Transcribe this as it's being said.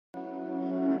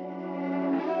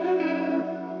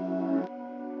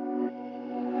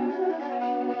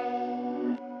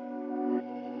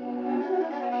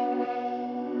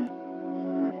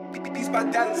my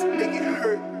dance, make it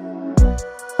hurt.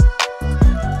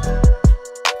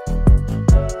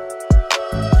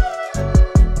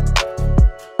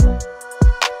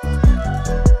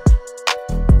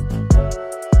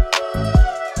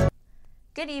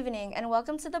 Good evening and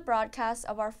welcome to the broadcast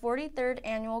of our 43rd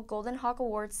Annual Golden Hawk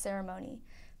Awards ceremony.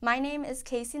 My name is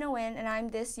Casey Nguyen and I'm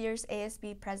this year's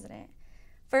ASB president.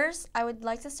 First, I would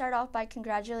like to start off by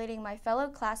congratulating my fellow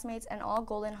classmates and all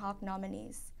Golden Hawk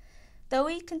nominees. Though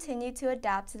we continue to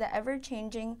adapt to the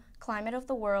ever-changing climate of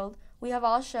the world, we have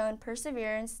all shown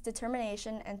perseverance,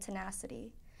 determination, and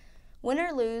tenacity. Win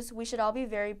or lose, we should all be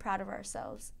very proud of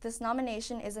ourselves. This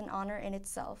nomination is an honor in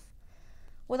itself.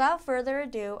 Without further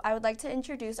ado, I would like to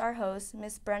introduce our hosts,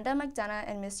 Ms. Brenda McDonough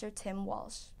and Mr. Tim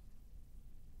Walsh.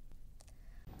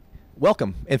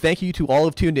 Welcome, and thank you to all who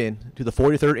have tuned in to the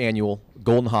 43rd Annual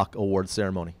Golden Hawk Awards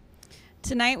ceremony.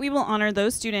 Tonight, we will honor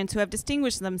those students who have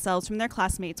distinguished themselves from their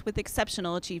classmates with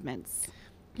exceptional achievements.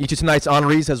 Each of tonight's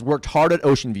honorees has worked hard at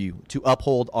Ocean View to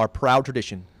uphold our proud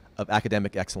tradition of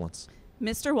academic excellence.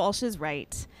 Mr. Walsh is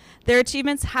right. Their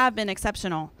achievements have been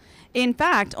exceptional. In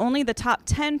fact, only the top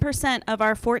 10% of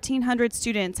our 1,400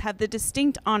 students have the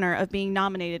distinct honor of being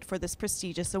nominated for this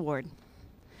prestigious award.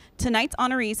 Tonight's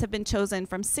honorees have been chosen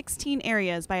from 16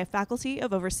 areas by a faculty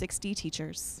of over 60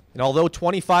 teachers. And although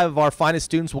 25 of our finest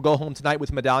students will go home tonight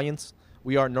with medallions,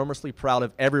 we are enormously proud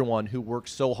of everyone who worked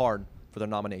so hard for their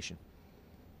nomination.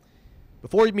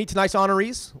 Before we meet tonight's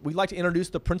honorees, we'd like to introduce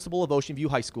the principal of Ocean View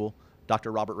High School,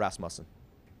 Dr. Robert Rasmussen.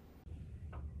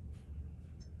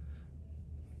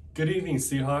 Good evening,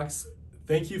 Seahawks.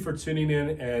 Thank you for tuning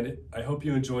in, and I hope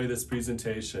you enjoy this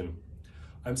presentation.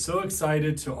 I'm so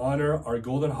excited to honor our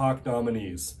Golden Hawk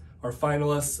nominees, our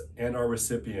finalists, and our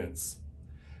recipients.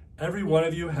 Every one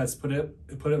of you has put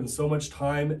in so much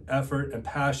time, effort, and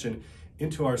passion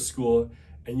into our school,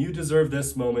 and you deserve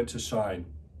this moment to shine.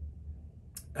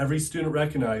 Every student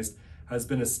recognized has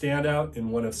been a standout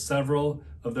in one of several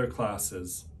of their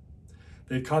classes.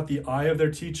 They've caught the eye of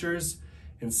their teachers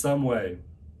in some way.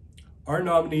 Our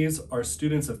nominees are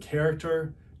students of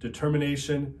character,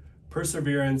 determination,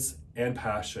 perseverance, and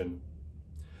passion.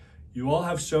 You all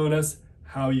have shown us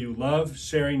how you love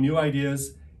sharing new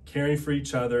ideas, caring for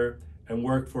each other, and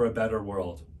work for a better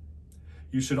world.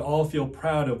 You should all feel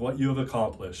proud of what you have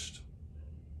accomplished.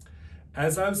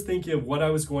 As I was thinking of what I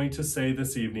was going to say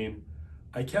this evening,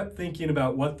 I kept thinking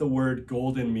about what the word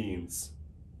golden means.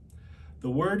 The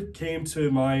word came to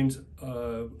mind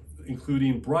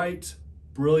including bright,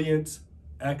 brilliant,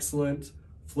 excellent,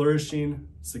 flourishing,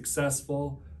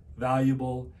 successful,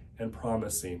 valuable, and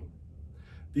promising.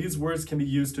 These words can be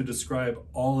used to describe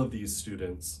all of these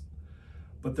students.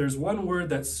 But there's one word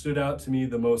that stood out to me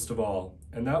the most of all,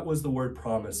 and that was the word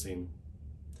promising.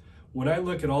 When I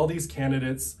look at all these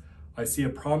candidates, I see a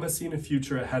promising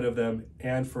future ahead of them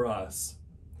and for us.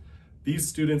 These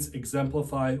students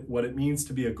exemplify what it means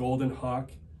to be a Golden Hawk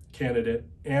candidate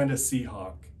and a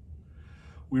Seahawk.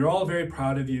 We are all very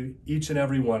proud of you, each and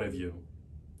every one of you.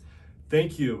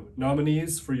 Thank you,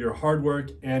 nominees, for your hard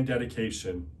work and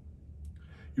dedication.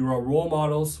 You are role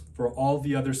models for all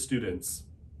the other students.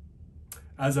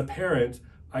 As a parent,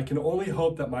 I can only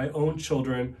hope that my own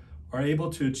children are able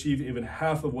to achieve even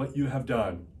half of what you have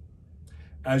done.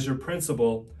 As your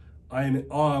principal, I am in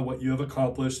awe of what you have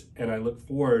accomplished, and I look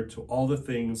forward to all the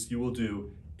things you will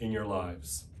do in your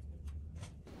lives.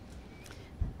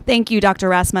 Thank you, Dr.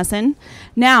 Rasmussen.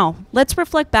 Now, let's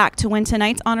reflect back to when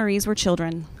tonight's honorees were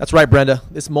children. That's right, Brenda.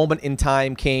 This moment in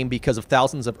time came because of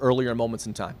thousands of earlier moments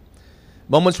in time.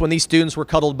 Moments when these students were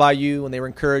cuddled by you and they were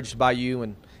encouraged by you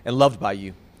and loved by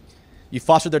you. You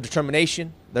fostered their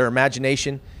determination, their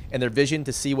imagination, and their vision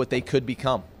to see what they could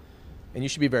become. And you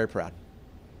should be very proud.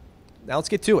 Now let's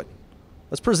get to it.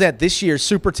 Let's present this year's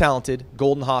super talented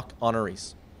Golden Hawk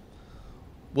honorees.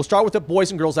 We'll start with the boys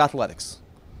and girls athletics.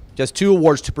 Just 2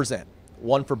 awards to present,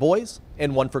 one for boys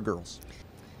and one for girls.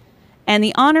 And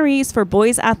the honorees for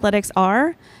boys athletics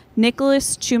are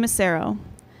Nicholas Chumacero,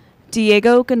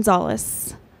 Diego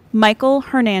Gonzalez, Michael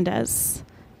Hernandez,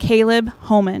 Caleb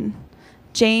Homan,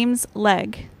 James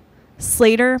Legg,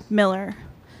 Slater Miller,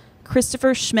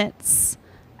 Christopher Schmitz,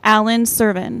 Alan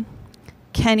Servin,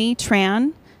 Kenny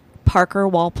Tran, Parker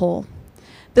Walpole.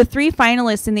 The 3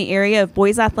 finalists in the area of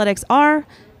boys athletics are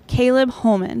Caleb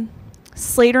Homan,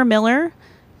 Slater Miller,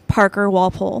 Parker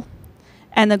Walpole.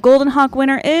 And the Golden Hawk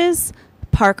winner is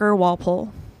Parker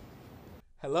Walpole.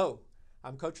 Hello,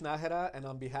 I'm Coach Nahera, and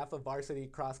on behalf of varsity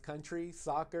cross country,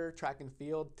 soccer, track and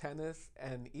field, tennis,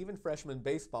 and even freshman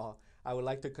baseball, I would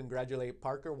like to congratulate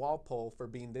Parker Walpole for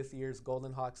being this year's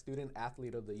Golden Hawk Student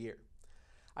Athlete of the Year.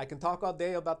 I can talk all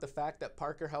day about the fact that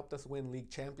Parker helped us win league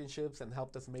championships and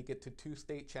helped us make it to 2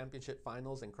 state championship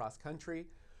finals in cross country,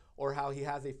 or how he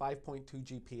has a 5.2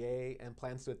 GPA and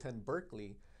plans to attend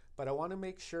Berkeley, but I want to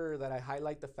make sure that I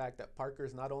highlight the fact that Parker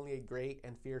is not only a great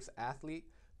and fierce athlete,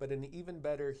 but an even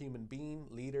better human being,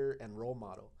 leader, and role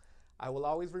model. I will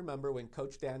always remember when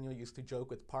Coach Daniel used to joke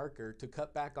with Parker to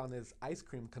cut back on his ice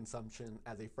cream consumption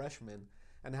as a freshman,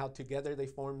 and how together they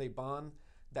formed a bond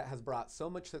that has brought so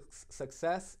much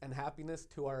success and happiness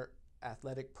to our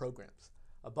athletic programs.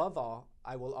 Above all,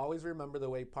 I will always remember the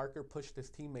way Parker pushed his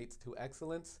teammates to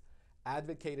excellence,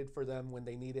 advocated for them when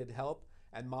they needed help,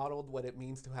 and modeled what it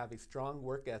means to have a strong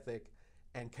work ethic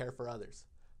and care for others.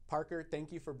 Parker,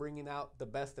 thank you for bringing out the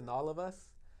best in all of us,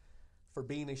 for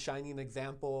being a shining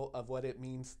example of what it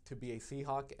means to be a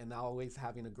Seahawk and always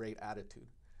having a great attitude.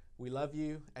 We love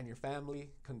you and your family.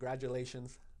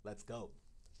 Congratulations. Let's go.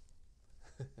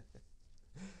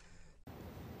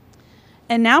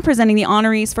 And now presenting the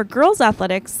honorees for girls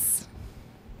athletics.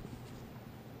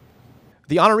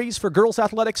 The honorees for girls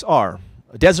athletics are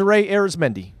Desiree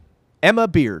Arizmendi, Emma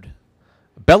Beard,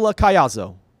 Bella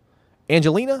Cayazzo,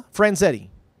 Angelina Franzetti,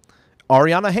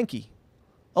 Ariana Henke,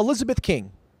 Elizabeth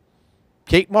King,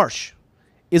 Kate Marsh,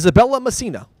 Isabella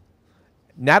Messina,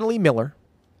 Natalie Miller,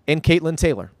 and Caitlin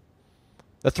Taylor.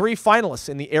 The 3 finalists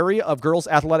in the area of girls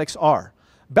athletics are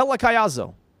Bella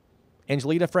Cayazzo,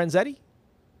 Angelina Franzetti,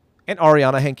 and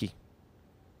Ariana Henke.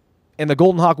 And the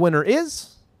Golden Hawk winner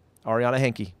is Ariana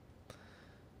Henke.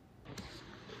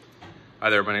 Hi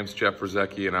there, my name is Jeff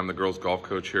Rozecki, and I'm the girls golf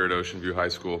coach here at Ocean View High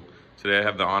School. Today I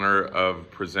have the honor of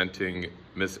presenting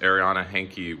Miss Ariana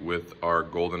Henke with our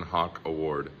Golden Hawk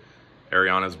Award.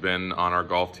 Ariana's been on our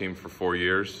golf team for 4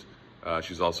 years.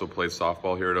 She's also played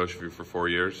softball here at Ocean View for 4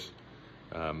 years.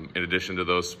 In addition to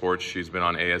those sports, she's been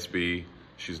on ASB,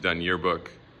 she's done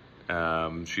yearbook,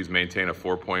 she's maintained a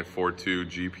 4.42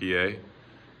 GPA,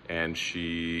 and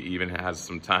she even has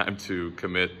some time to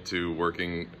commit to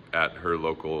working at her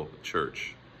local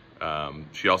church.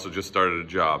 She also just started a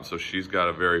job, so she's got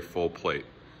a very full plate.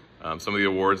 Some of the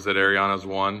awards that Ariana's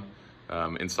won,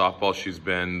 in softball, she's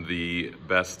been the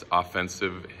best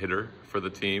offensive hitter for the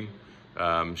team.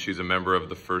 She's a member of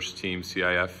the first team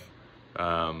CIF,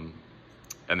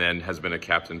 and then has been a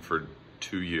captain for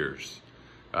 2 years.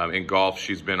 In golf,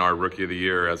 she's been our Rookie of the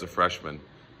Year as a freshman.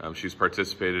 She's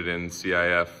participated in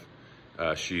CIF.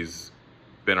 She's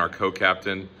been our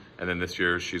co-captain, and then this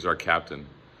year she's our captain.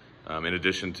 In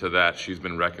addition to that, she's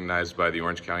been recognized by the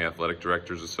Orange County Athletic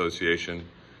Directors Association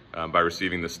by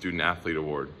receiving the Student Athlete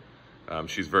Award.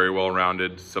 She's very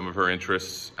well-rounded. Some of her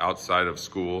interests outside of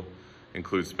school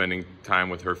include spending time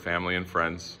with her family and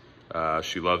friends.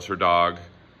 She loves her dog.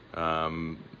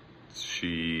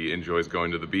 She enjoys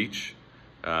going to the beach.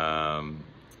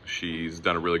 She's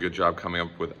done a really good job coming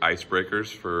up with icebreakers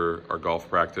for our golf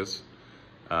practice.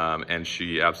 And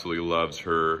she absolutely loves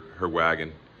her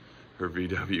wagon, her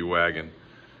VW wagon.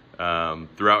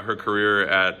 Throughout her career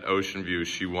at Ocean View,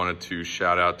 she wanted to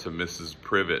shout out to Mrs.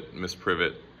 Privet. Miss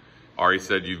Privet, Ari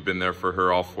said you've been there for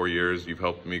her all 4 years. You've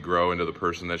helped me grow into the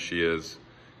person that she is.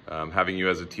 Having you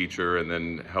as a teacher and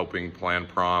then helping plan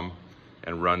prom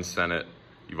and run Senate,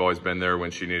 you've always been there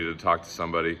when she needed to talk to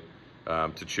somebody,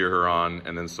 to cheer her on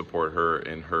and then support her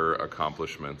in her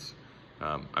accomplishments.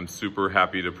 I'm super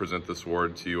happy to present this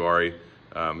award to you, Ari.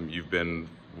 You've been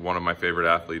one of my favorite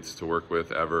athletes to work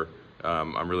with ever.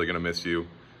 I'm really gonna miss you,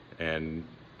 and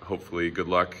hopefully good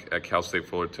luck at Cal State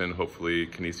Fullerton. Hopefully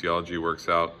kinesiology works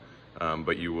out,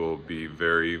 but you will be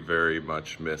very, very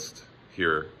much missed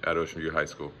here at Ocean View High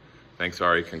School. Thanks,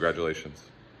 Ari, congratulations.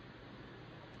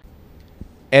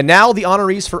 And now the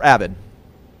honorees for Avid.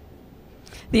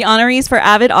 The honorees for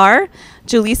Avid are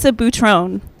Julissa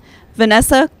Boutrone,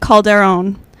 Vanessa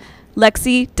Calderon,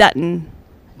 Lexi Dutton,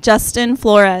 Justin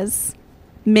Flores,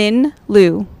 Min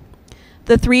Liu.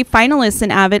 The 3 finalists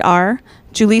in Avid are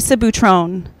Julissa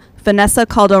Boutrone, Vanessa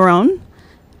Calderon,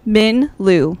 Min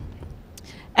Liu.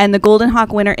 And the Golden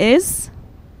Hawk winner is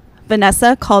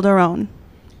Vanessa Calderon.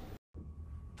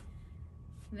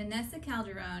 Vanessa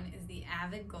Calderon is the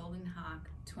Avid Golden Hawk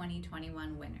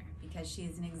 2021 winner because she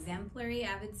is an exemplary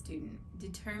Avid student,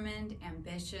 determined,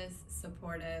 ambitious,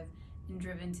 supportive, and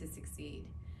driven to succeed.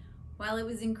 While it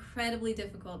was incredibly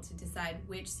difficult to decide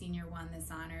which senior won this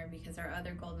honor because our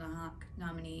other Golden Hawk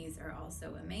nominees are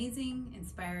also amazing,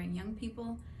 inspiring young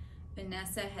people,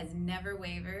 Vanessa has never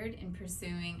wavered in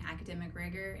pursuing academic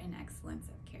rigor and excellence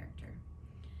of character.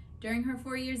 During her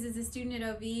 4 years as a student at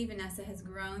OV, Vanessa has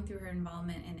grown through her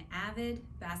involvement in AVID,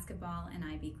 basketball, and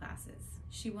IB classes.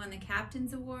 She won the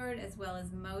Captain's Award as well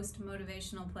as Most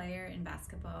Motivational Player in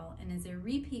basketball and is a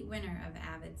repeat winner of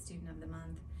AVID Student of the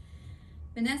Month.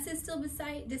 Vanessa is still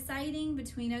deciding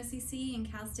between OCC and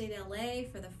Cal State LA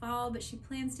for the fall, but she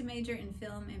plans to major in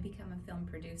film and become a film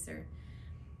producer.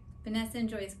 Vanessa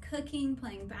enjoys cooking,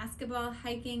 playing basketball,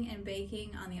 hiking, and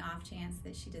baking on the off chance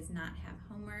that she does not have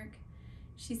homework.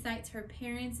 She cites her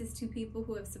parents as two people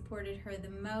who have supported her the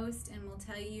most and will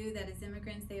tell you that as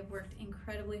immigrants, they have worked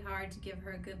incredibly hard to give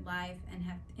her a good life and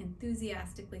have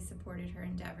enthusiastically supported her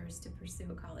endeavors to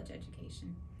pursue a college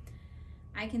education.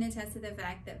 I can attest to the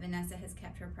fact that Vanessa has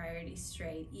kept her priorities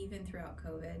straight even throughout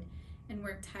COVID and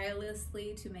worked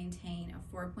tirelessly to maintain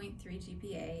a 4.3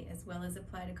 GPA as well as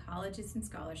apply to colleges and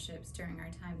scholarships during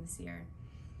our time this year.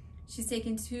 She's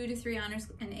taken 2 to 3 honors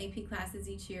and AP classes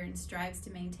each year and strives to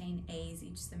maintain A's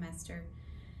each semester.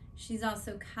 She's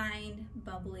also kind,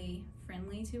 bubbly,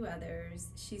 friendly to others.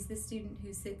 She's the student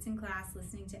who sits in class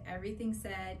listening to everything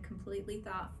said, completely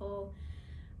thoughtful,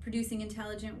 producing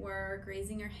intelligent work,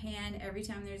 raising her hand every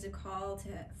time there's a call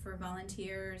for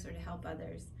volunteers or to help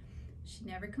others. She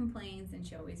never complains and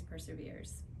she always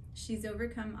perseveres. She's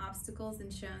overcome obstacles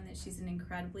and shown that she's an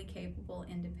incredibly capable,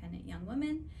 independent young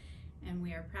woman, and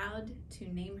we are proud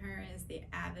to name her as the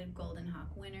AVID Golden Hawk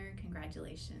winner.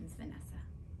 Congratulations, Vanessa.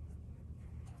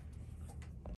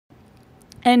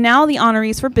 And now the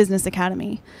honorees for Business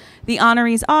Academy. The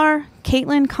honorees are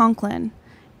Caitlin Conklin,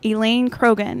 Elaine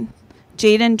Krogan,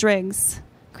 Jaden Driggs,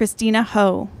 Christina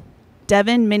Ho,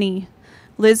 Devin Minnie,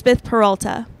 Lisbeth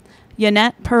Peralta,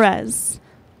 Yanette Perez,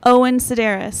 Owen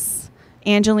Sedaris,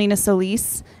 Angelina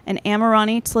Solis, and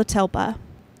Amarani Tlatelpa.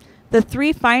 The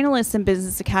 3 finalists in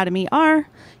Business Academy are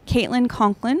Caitlin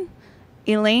Conklin,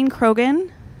 Elaine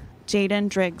Krogan, Jaden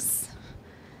Driggs.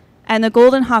 And the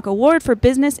Golden Hawk Award for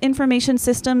Business Information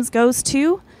Systems goes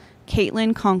to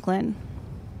Caitlin Conklin.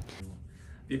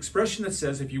 The expression that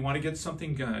says, if you want to get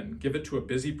something done, give it to a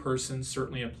busy person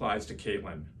certainly applies to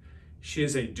Caitlin. She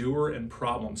is a doer and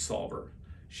problem solver.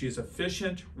 She is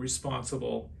efficient,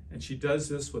 responsible, and she does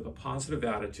this with a positive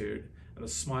attitude and a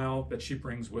smile that she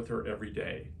brings with her every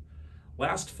day.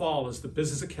 Last fall, as the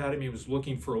Business Academy was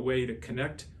looking for a way to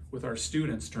connect with our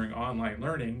students during online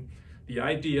learning, the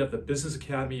idea of the Business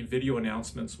Academy video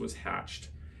announcements was hatched.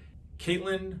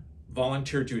 Caitlin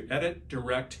volunteered to edit,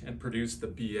 direct, and produce the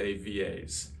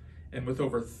BAVAs. And with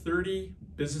over 30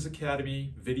 Business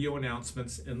Academy video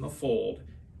announcements in the fold,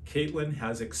 Caitlin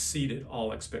has exceeded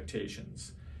all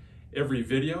expectations. Every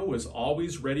video was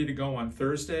always ready to go on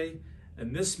Thursday,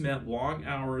 and this meant long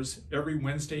hours every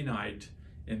Wednesday night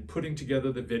in putting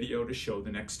together the video to show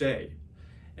the next day.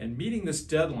 And meeting this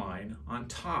deadline on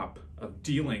top of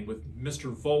dealing with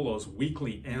Mr. Volo's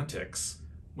weekly antics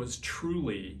was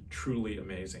truly, truly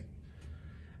amazing.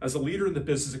 As a leader in the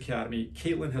Business Academy,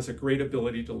 Caitlin has a great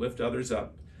ability to lift others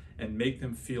up and make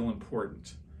them feel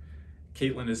important.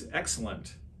 Caitlin is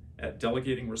excellent at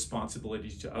delegating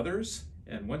responsibilities to others,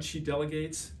 and once she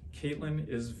delegates, Caitlin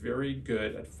is very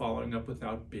good at following up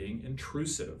without being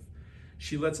intrusive.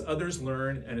 She lets others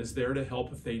learn and is there to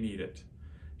help if they need it.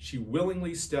 She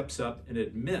willingly steps up and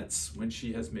admits when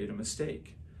she has made a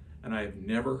mistake, and I have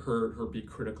never heard her be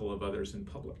critical of others in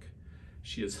public.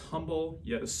 She is humble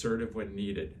yet assertive when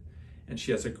needed, and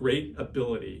she has a great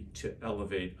ability to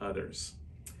elevate others.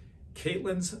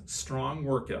 Caitlin's strong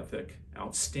work ethic,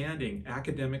 outstanding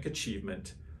academic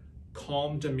achievement,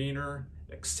 calm demeanor,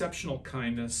 exceptional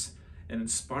kindness, and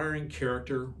inspiring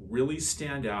character really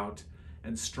stand out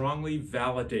and strongly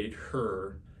validate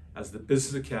her as the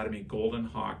Business Academy Golden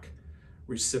Hawk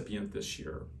recipient this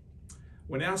year.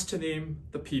 When asked to name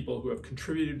the people who have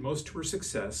contributed most to her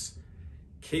success,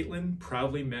 Caitlin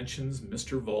proudly mentions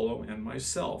Mr. Volo and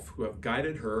myself, who have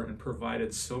guided her and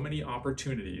provided so many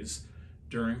opportunities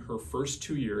during her first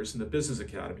 2 years in the Business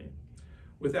Academy.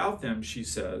 Without them, she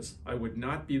says, I would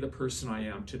not be the person I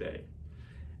am today.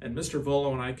 And Mr.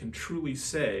 Volo and I can truly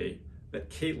say that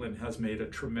Caitlin has made a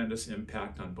tremendous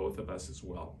impact on both of us as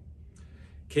well.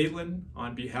 Caitlin,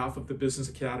 on behalf of the Business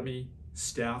Academy,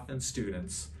 staff, and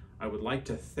students, I would like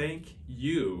to thank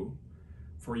you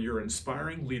for your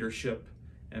inspiring leadership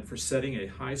and for setting a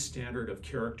high standard of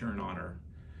character and honor.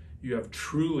 You have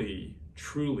truly,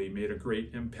 truly made a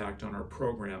great impact on our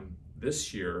program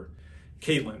this year.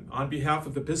 Caitlin, on behalf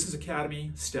of the Business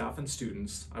Academy, staff, and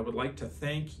students, I would like to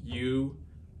thank you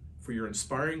for your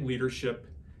inspiring leadership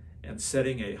and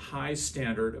setting a high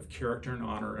standard of character and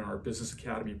honor in our Business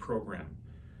Academy program.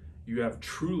 You have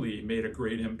truly made a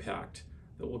great impact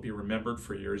that will be remembered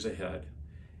for years ahead.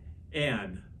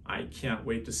 And I can't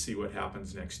wait to see what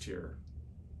happens next year.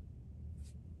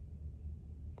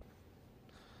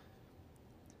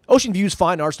 Ocean View's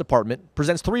Fine Arts Department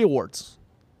presents 3 awards.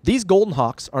 These Golden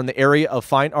Hawks are in the area of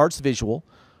Fine Arts Visual,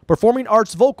 Performing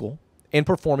Arts Vocal, and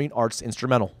Performing Arts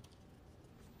Instrumental.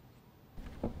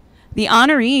 The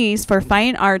honorees for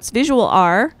Fine Arts Visual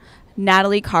are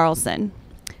Natalie Carlson,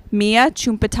 Mia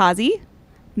Chumpatazzi,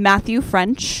 Matthew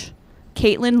French,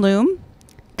 Caitlin Loom,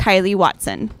 Kylie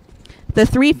Watson. The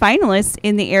 3 finalists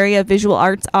in the area of visual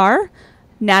arts are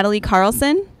Natalie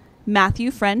Carlson,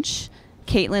 Matthew French,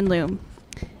 Caitlin Loom.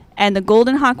 And the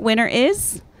Golden Hawk winner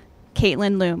is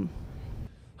Caitlin Loom.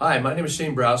 Hi, my name is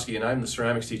Shane Browski, and I'm the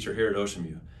ceramics teacher here at Ocean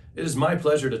View. It is my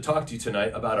pleasure to talk to you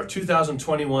tonight about our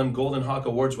 2021 Golden Hawk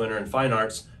Awards winner in Fine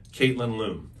Arts, Caitlin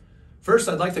Loom. First,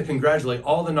 I'd like to congratulate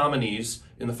all the nominees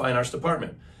in the Fine Arts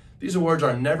Department. These awards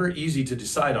are never easy to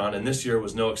decide on, and this year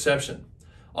was no exception.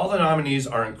 All the nominees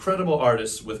are incredible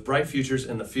artists with bright futures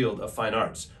in the field of fine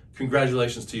arts.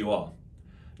 Congratulations to you all.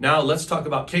 Now, let's talk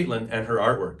about Caitlin and her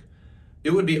artwork.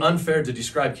 It would be unfair to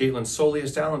describe Caitlin solely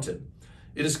as talented.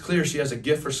 It is clear she has a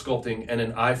gift for sculpting and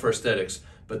an eye for aesthetics,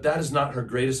 but that is not her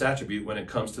greatest attribute when it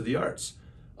comes to the arts.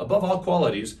 Above all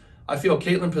qualities, I feel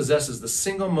Caitlin possesses the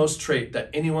single most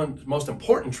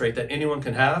important trait that anyone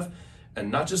can have, and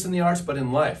not just in the arts, but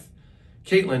in life.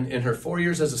 Caitlin, in her 4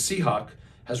 years as a Seahawk,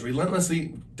 has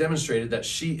relentlessly demonstrated that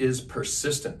she is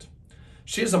persistent.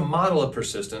 She is a model of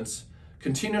persistence,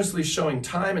 continuously showing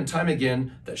time and time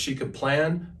again that she could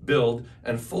plan, build,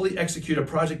 and fully execute a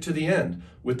project to the end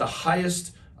with the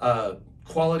highest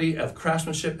quality of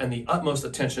craftsmanship and the utmost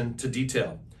attention to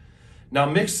detail. Now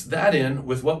mix that in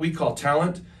with what we call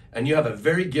talent, and you have a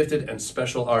very gifted and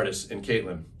special artist in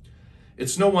Caitlin.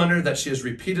 It's no wonder that she has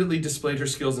repeatedly displayed her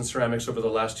skills in ceramics over the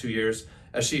last 2 years,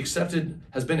 as she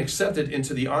has been accepted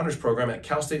into the honors program at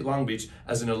Cal State Long Beach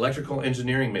as an electrical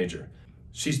engineering major.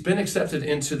 She's been accepted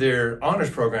into their honors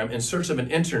program in search of an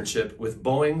internship with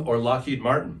Boeing or Lockheed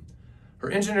Martin.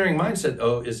 Her engineering mindset,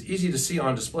 though, is easy to see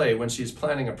on display when she's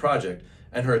planning a project,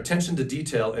 and her attention to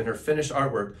detail in her finished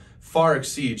artwork far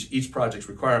exceeds each project's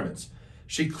requirements.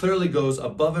 She clearly goes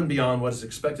above and beyond what is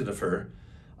expected of her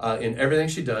in everything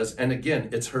she does, and again,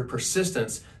 it's her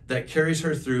persistence that carries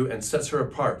her through and sets her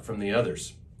apart from the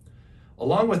others.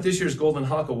 Along with this year's Golden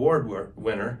Hawk Award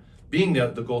winner, being the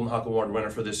Golden Hawk Award winner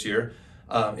for this year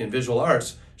in visual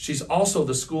arts, she's also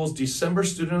the school's December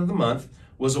Student of the Month,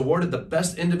 was awarded the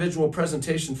Best Individual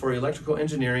Presentation for Electrical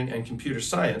Engineering and Computer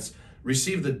Science,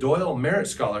 received the Doyle Merit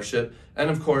Scholarship, and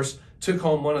of course, took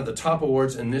home one of the top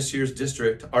awards in this year's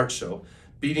district art show,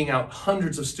 beating out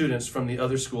hundreds of students from the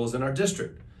other schools in our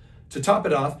district. To top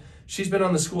it off, she's been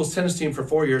on the school's tennis team for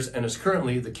 4 years and is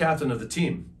currently the captain of the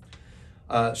team.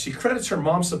 She credits her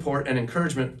mom's support and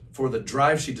encouragement for the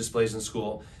drive she displays in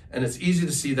school, and it's easy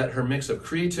to see that her mix of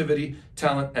creativity,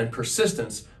 talent, and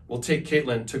persistence will take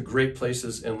Caitlin to great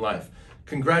places in life.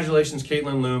 Congratulations,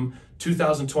 Caitlin Loom,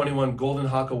 2021 Golden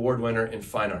Hawk Award winner in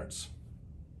Fine Arts.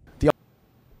 The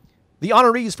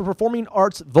honorees for Performing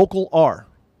Arts Vocal are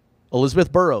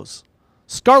Elizabeth Burrows,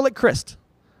 Scarlett Christ,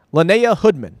 Linnea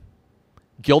Hoodman,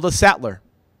 Gilda Sattler,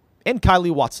 and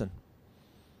Kylie Watson.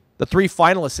 The 3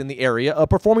 finalists in the area of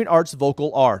Performing Arts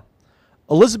Vocal are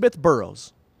Elizabeth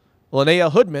Burrows,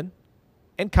 Linnea Hoodman,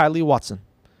 and Kylie Watson.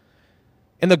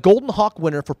 And the Golden Hawk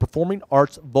winner for Performing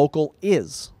Arts Vocal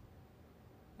is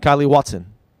Kylie Watson.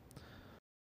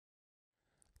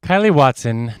 Kylie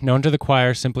Watson, known to the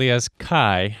choir simply as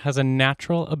Kai, has a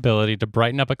natural ability to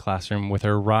brighten up a classroom with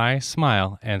her wry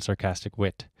smile and sarcastic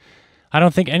wit. I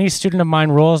don't think any student of mine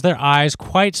rolls their eyes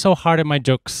quite so hard at my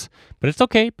jokes, but it's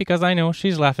okay because I know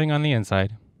she's laughing on the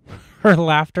inside. Her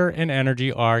laughter and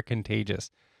energy are contagious,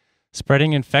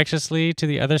 spreading infectiously to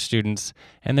the other students,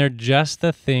 and they're just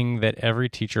the thing that every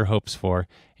teacher hopes for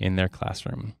in their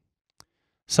classroom.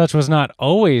 Such was not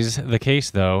always the case,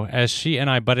 though, as she and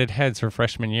I butted heads her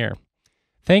freshman year.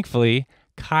 Thankfully,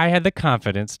 Kai had the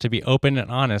confidence to be open and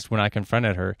honest when I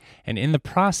confronted her, and in the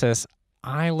process,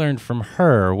 I learned from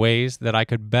her ways that I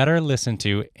could better listen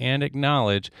to and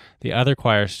acknowledge the other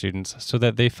choir students so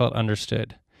that they felt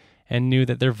understood and knew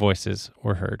that their voices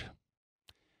were heard.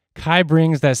 Kai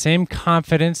brings that same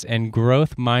confidence and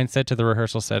growth mindset to the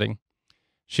rehearsal setting.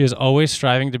 She is always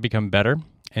striving to become better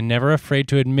and never afraid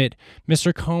to admit,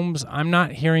 "Mr. Combs, I'm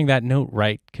not hearing that note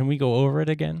right. Can we go over it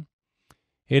again?"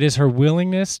 It is her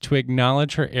willingness to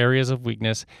acknowledge her areas of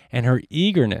weakness and her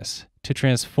eagerness to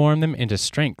transform them into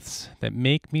strengths that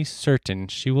make me certain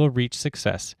she will reach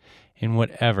success in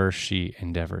whatever she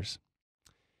endeavors.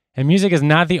 And music is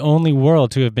not the only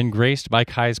world to have been graced by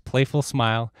Kai's playful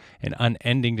smile and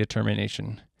unending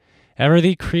determination. Ever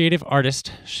the creative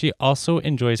artist, she also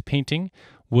enjoys painting,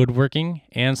 woodworking,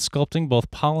 and sculpting both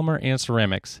polymer and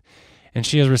ceramics, and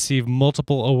she has received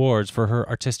multiple awards for her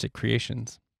artistic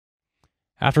creations.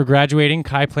 After graduating,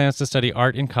 Kai plans to study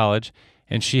art in college,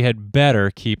 and she had better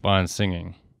keep on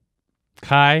singing.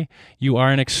 Kai, you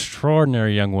are an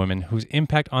extraordinary young woman whose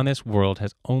impact on this world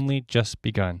has only just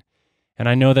begun, and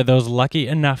I know that those lucky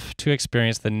enough to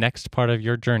experience the next part of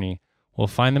your journey will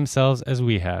find themselves as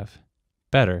we have,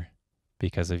 better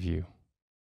because of you.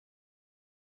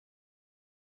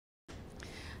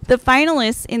 The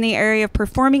finalists in the area of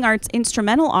performing arts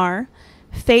instrumental are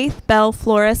Faith Bell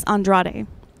Flores Andrade,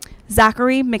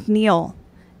 Zachary McNeil,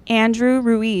 Andrew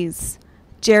Ruiz,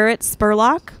 Jarrett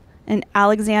Spurlock, and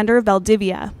Alexander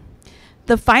Valdivia.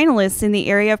 The finalists in the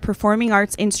area of performing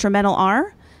arts instrumental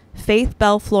are Faith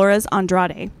Bell Flores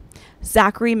Andrade,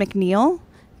 Zachary McNeil,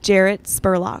 Jarrett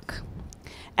Spurlock.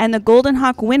 And the Golden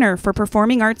Hawk winner for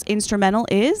performing arts instrumental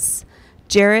is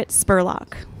Jarrett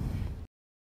Spurlock.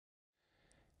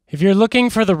 If you're looking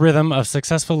for the rhythm of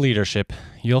successful leadership,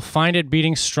 you'll find it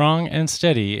beating strong and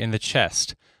steady in the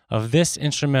chest of this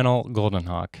instrumental Golden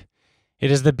Hawk. It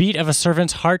is the beat of a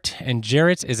servant's heart, and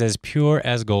Jarrett's is as pure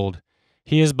as gold.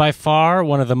 He is by far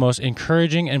one of the most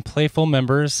encouraging and playful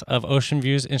members of Ocean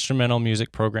View's instrumental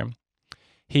music program.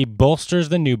 He bolsters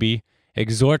the newbie,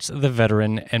 exhorts the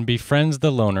veteran, and befriends the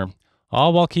loner,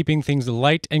 all while keeping things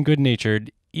light and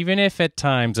good-natured, even if at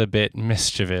times a bit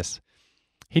mischievous.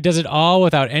 He does it all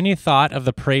without any thought of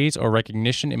the praise or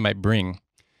recognition it might bring.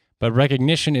 But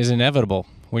recognition is inevitable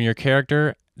when your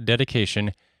character,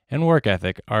 dedication, and work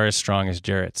ethic are as strong as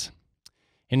Jarrett's.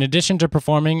 In addition to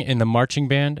performing in the marching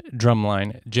band,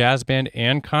 drumline, jazz band,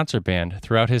 and concert band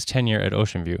throughout his tenure at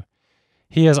Ocean View,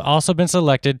 he has also been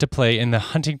selected to play in the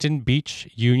Huntington Beach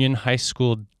Union High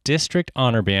School District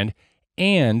Honor Band,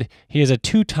 and he is a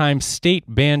two-time state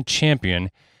band champion,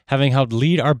 having helped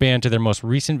lead our band to their most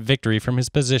recent victory from his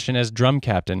position as drum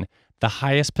captain, the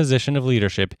highest position of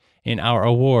leadership in our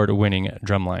award-winning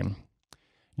drumline.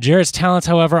 Jarrett's talents,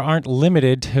 however, aren't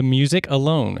limited to music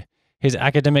alone. His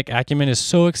academic acumen is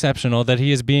so exceptional that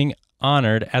he is being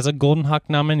honored as a Golden Hawk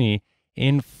nominee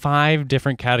in 5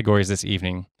 different categories this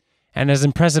evening. And as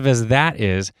impressive as that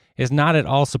is not at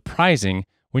all surprising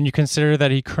when you consider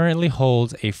that he currently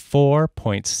holds a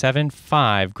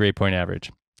 4.75 grade point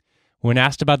average. When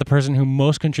asked about the person who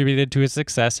most contributed to his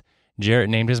success, Jarrett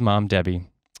named his mom, Debbie,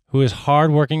 who is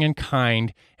hardworking and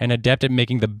kind and adept at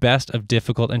making the best of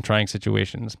difficult and trying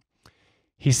situations.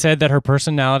 He said that her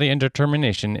personality and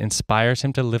determination inspires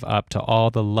him to live up to all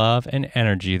the love and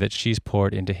energy that she's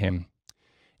poured into him.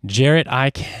 Jarrett,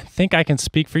 I think I can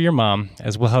speak for your mom,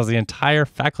 as well as the entire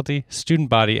faculty, student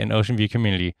body, and Ocean View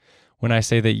community, when I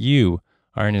say that you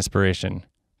are an inspiration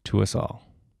to us all.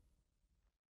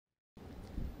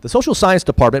 The Social Science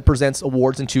Department presents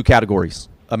awards in 2 categories,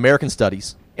 American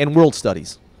Studies and World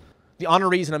Studies. The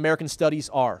honorees in American Studies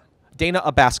are Dana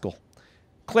Abaskal,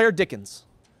 Claire Dickens,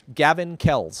 Gavin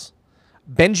Kells,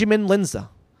 Benjamin Linza,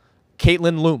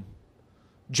 Caitlin Loom,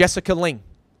 Jessica Ling,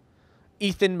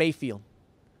 Ethan Mayfield,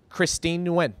 Christine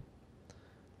Nguyen,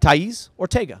 Thais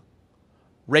Ortega,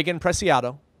 Reagan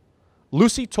Preciado,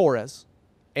 Lucy Torres,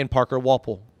 and Parker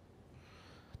Walpole.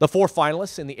 The 4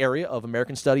 finalists in the area of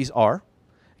American Studies are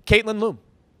Caitlin Loom,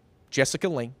 Jessica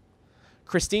Ling,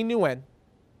 Christine Nguyen,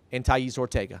 and Thais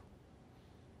Ortega.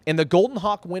 And the Golden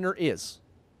Hawk winner is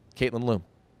Caitlin Loom.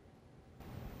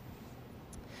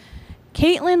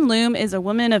 Caitlin Loom is a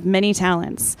woman of many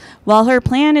talents. While her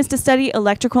plan is to study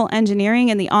electrical engineering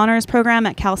in the honors program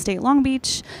at Cal State Long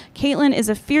Beach, Caitlin is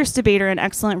a fierce debater and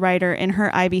excellent writer in her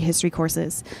IB history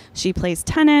courses. She plays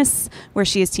tennis, where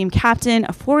she is team captain,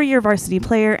 a 4-year varsity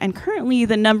player, and currently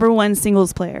the #1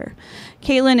 singles player.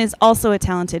 Caitlin is also a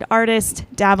talented artist,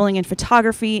 dabbling in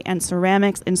photography and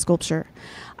ceramics and sculpture.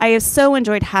 I have so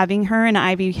enjoyed having her in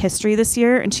IB history this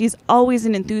year, and she's always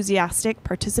an enthusiastic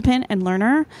participant and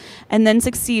learner, and then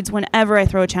succeeds whenever I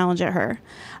throw a challenge at her.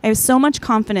 I have so much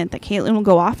confidence that Caitlin will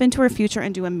go off into her future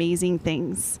and do amazing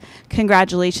things.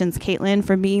 Congratulations, Caitlin,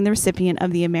 for being the recipient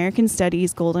of the American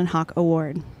Studies Golden Hawk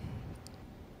Award.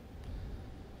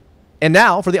 And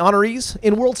now for the honorees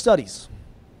in World Studies.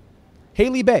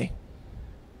 Haley Bay,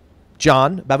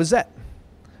 John Babizette,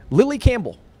 Lily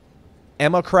Campbell,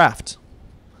 Emma Kraft,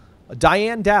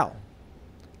 Diane Dow,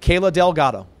 Kayla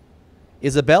Delgado,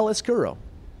 Isabel Escuro,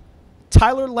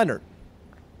 Tyler Leonard,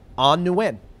 An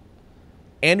Nguyen,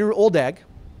 Andrew Oldag,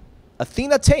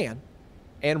 Athena Tan,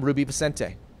 and Ruby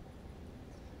Vicente.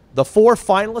 The 4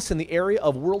 finalists in the area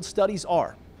of World Studies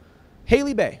are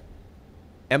Haley Bay,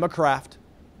 Emma Kraft,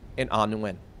 and An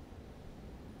Nguyen.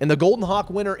 And the Golden Hawk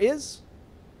winner is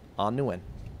An Nguyen.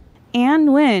 Anne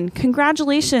Nguyen,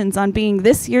 congratulations on being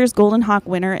this year's Golden Hawk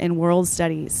winner in World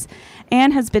Studies.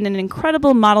 Anne has been an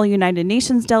incredible Model United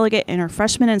Nations delegate in her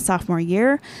freshman and sophomore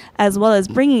year, as well as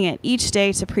bringing it each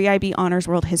day to Pre-IB Honors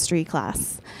World History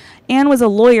class. Anne was a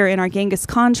lawyer in our Genghis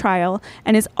Khan trial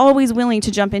and is always willing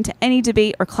to jump into any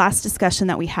debate or class discussion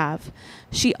that we have.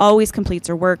 She always completes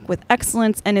her work with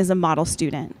excellence and is a model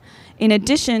student. In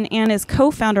addition, Anne is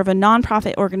co-founder of a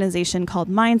nonprofit organization called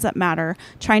Minds That Matter,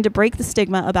 trying to break the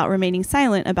stigma about remaining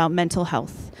silent about mental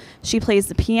health. She plays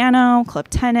the piano, club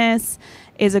tennis,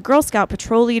 is a Girl Scout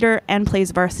patrol leader, and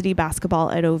plays varsity basketball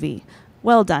at OV.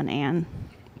 Well done, Anne.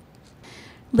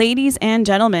 Ladies and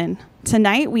gentlemen,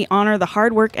 tonight we honor the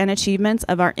hard work and achievements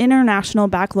of our International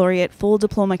Baccalaureate Full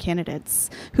Diploma candidates,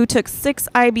 who took 6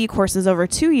 IB courses over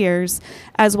 2 years,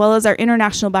 as well as our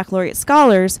International Baccalaureate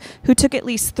scholars, who took at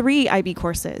least 3 IB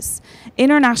courses.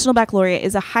 International Baccalaureate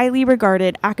is a highly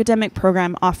regarded academic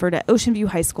program offered at Ocean View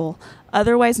High School,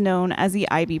 otherwise known as the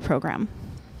IB program.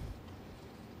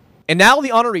 And now the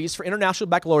honorees for International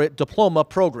Baccalaureate Diploma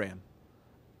Program.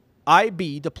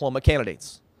 IB Diploma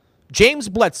candidates: James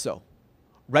Bledsoe,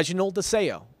 Reginald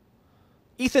DeSeo,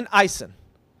 Ethan Eisen,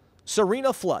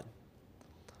 Serena Flood,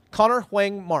 Connor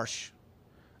Huang Marsh,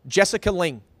 Jessica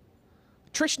Ling,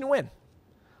 Trish Nguyen,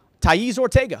 Thais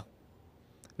Ortega,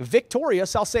 Victoria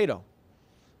Salcedo,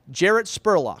 Jarrett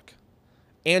Spurlock,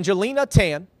 Angelina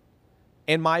Tan,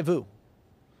 and Mai Vu.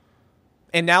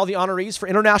 And now the honorees for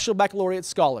International Baccalaureate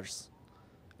Scholars: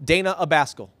 Dana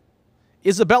Abaskal,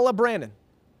 Isabella Brannon,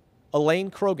 Elaine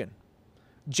Krogan,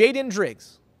 Jaden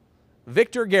Driggs,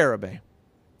 Victor Garibay,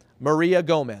 Maria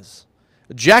Gomez,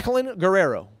 Jacqueline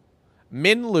Guerrero,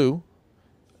 Min Liu,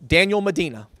 Daniel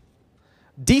Medina,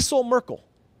 Diesel Merkel,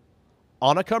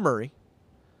 Annika Murray,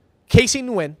 Casey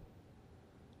Nguyen,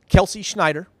 Kelsey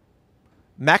Schneider,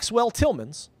 Maxwell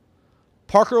Tillmans,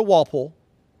 Parker Walpole,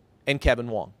 and Kevin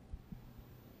Wong.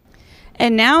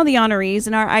 And now the honorees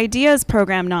in our Ideas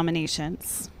Program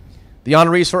nominations. The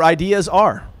honorees for Ideas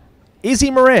are Izzy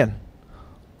Moran,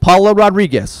 Paula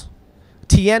Rodriguez,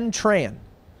 Tien Tran,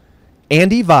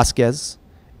 Andy Vasquez,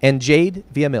 and Jade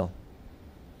Villamil.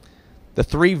 The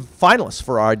 3 finalists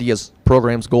for our Ideas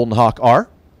Program's Golden Hawk are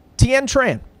Tien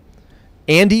Tran,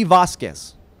 Andy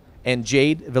Vasquez, and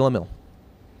Jade Villamil.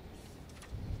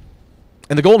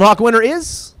 And the Golden Hawk winner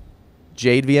is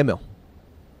Jade Villamil.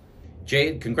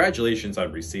 Jade, congratulations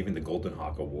on receiving the Golden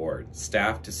Hawk Award.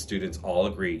 Staff to students all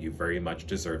agree you very much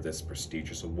deserve this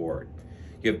prestigious award.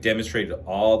 You have demonstrated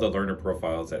all the learner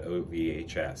profiles at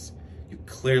OVHS. You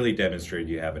clearly demonstrated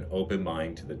you have an open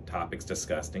mind to the topics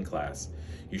discussed in class.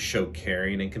 You show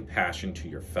caring and compassion to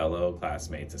your fellow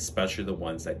classmates, especially the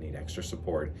ones that need extra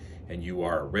support, and you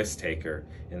are a risk taker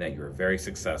in that you are very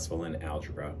successful in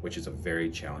algebra, which is a very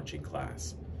challenging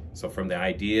class. So from the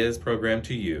Ideas Program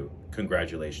to you,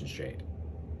 congratulations, Jade.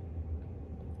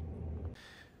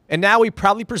 And now we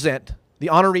proudly present the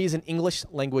honorees in English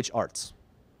Language Arts.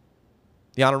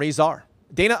 The honorees are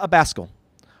Dana Abaskal,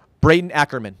 Braden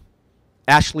Ackerman,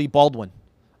 Ashley Baldwin,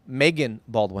 Megan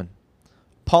Baldwin,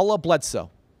 Paula Bledsoe,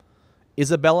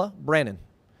 Isabella Brannon,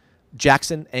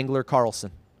 Jackson Engler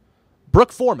Carlson,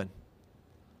 Brooke Foreman,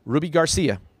 Ruby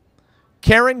Garcia,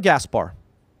 Karen Gaspar,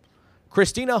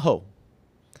 Christina Ho,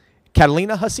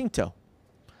 Catalina Jacinto,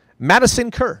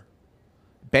 Madison Kerr,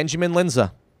 Benjamin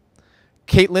Linza,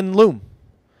 Caitlin Loom,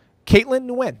 Caitlin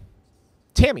Nguyen,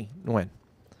 Tammy Nguyen,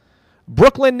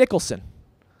 Brooklyn Nicholson,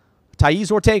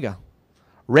 Thais Ortega,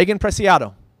 Reagan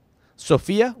Preciado,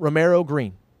 Sophia Romero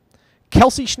Green,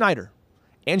 Kelsey Schneider,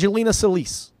 Angelina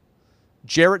Solis,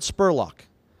 Jarrett Spurlock,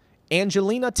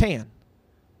 Angelina Tan,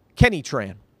 Kenny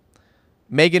Tran,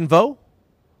 Megan Vo,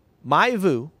 Mai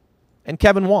Vu, and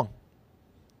Kevin Wong.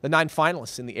 The 9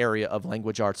 finalists in the area of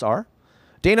language arts are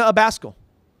Dana Abaskal,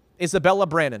 Isabella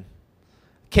Brannon,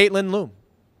 Caitlin Loom,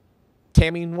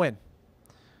 Tammy Nguyen,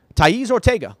 Thais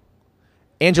Ortega,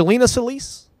 Angelina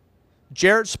Solis,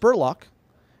 Jarrett Spurlock,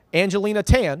 Angelina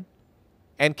Tan,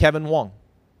 and Kevin Wong.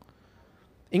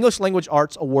 English Language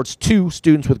Arts awards 2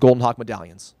 students with Golden Hawk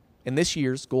medallions. And this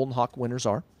year's Golden Hawk winners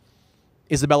are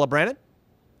Isabella Brannon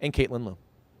and Caitlin Loom.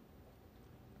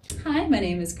 Hi, my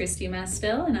name is Christy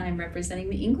Mastel, and I'm representing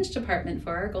the English department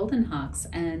for our Golden Hawks.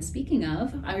 And speaking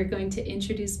of, I'm going to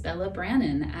introduce Bella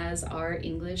Brannon as our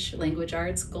English Language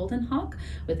Arts Golden Hawk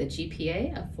with a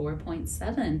GPA of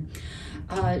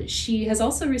 4.7. She has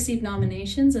also received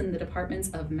nominations in the departments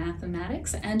of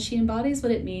mathematics, and she embodies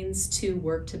what it means to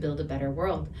work to build a better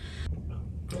world.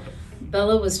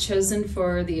 Bella was chosen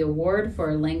for the award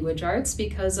for language arts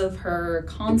because of her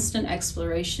constant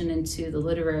exploration into the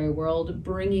literary world,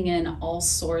 bringing in all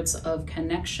sorts of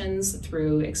connections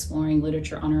through exploring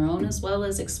literature on her own, as well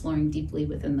as exploring deeply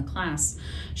within the class.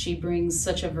 She brings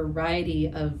such a variety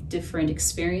of different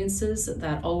experiences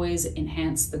that always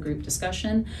enhance the group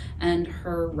discussion, and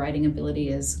her writing ability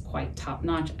is quite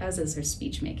top-notch, as is her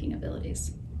speech-making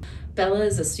abilities. Bella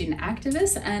is a student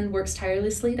activist and works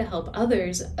tirelessly to help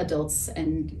others, adults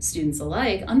and students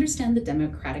alike, understand the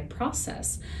democratic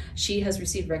process. She has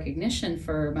received recognition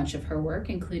for much of her work,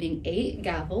 including 8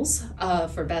 gavels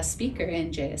for Best Speaker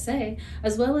in JSA,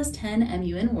 as well as 10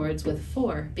 MUN awards, with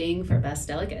 4 being for Best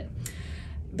Delegate.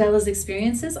 Bella's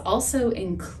experiences also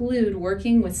include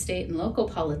working with state and local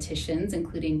politicians,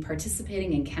 including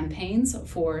participating in campaigns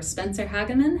for Spencer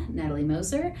Hageman, Natalie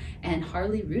Moser, and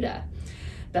Harley Ruda.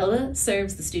 Bella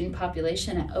serves the student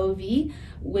population at OV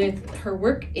with her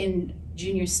work in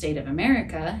Junior State of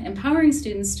America, empowering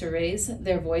students to raise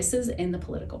their voices in the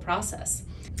political process.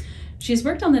 She's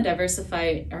worked on the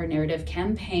Diversify Our Narrative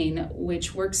campaign,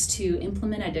 which works to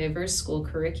implement a diverse school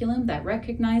curriculum that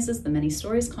recognizes the many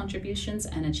stories, contributions,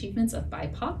 and achievements of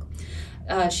BIPOC.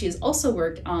 She has also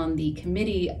worked on the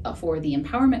committee for the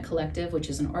Empowerment Collective, which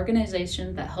is an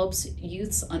organization that helps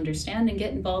youths understand and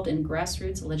get involved in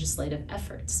grassroots legislative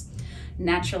efforts.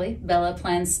 Naturally, Bella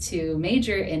plans to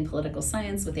major in political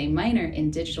science with a minor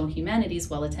in digital humanities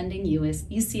while attending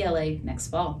UCLA next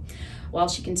fall. While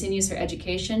she continues her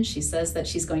education, she says that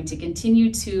she's going to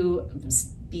continue to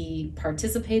be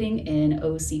participating in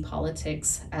OC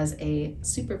politics as a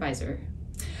supervisor.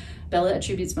 Bella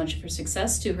attributes much of her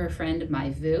success to her friend Mai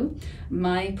Vu.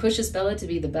 Mai pushes Bella to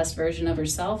be the best version of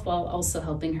herself while also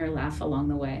helping her laugh along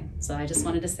the way. So I just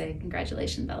wanted to say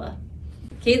congratulations, Bella.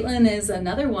 Caitlin is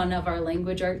another one of our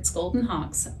Language Arts Golden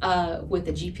Hawks with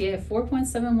a GPA of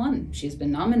 4.71. She's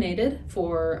been nominated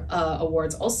for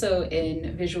awards also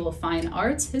in visual fine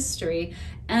arts, history,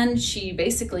 and she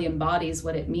basically embodies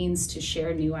what it means to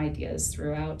share new ideas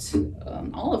throughout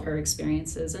all of her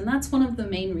experiences. And that's one of the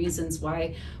main reasons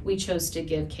why we chose to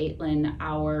give Caitlin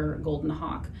our Golden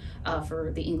Hawk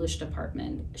for the English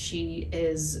department. She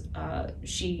is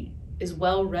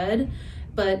well-read,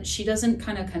 but she doesn't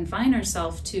kind of confine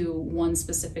herself to one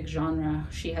specific genre.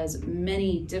 She has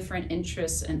many different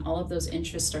interests, and all of those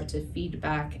interests start to feed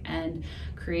back and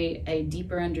create a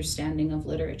deeper understanding of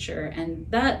literature.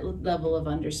 And that level of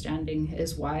understanding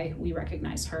is why we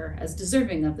recognize her as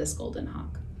deserving of this Golden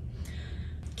Hawk.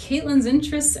 Caitlin's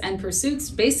interests and pursuits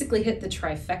basically hit the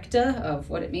trifecta of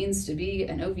what it means to be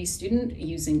an OV student,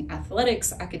 using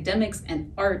athletics, academics,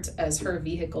 and art as her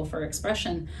vehicle for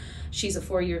expression. She's a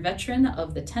 4-year veteran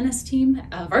of the tennis team,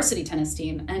 varsity tennis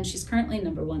team, and she's currently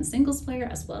 #1 singles player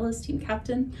as well as team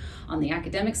captain. On the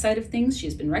academic side of things,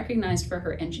 she's been recognized for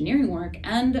her engineering work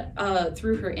and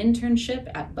through her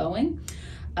internship at Boeing.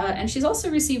 And she's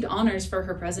also received honors for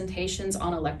her presentations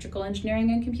on electrical engineering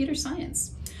and computer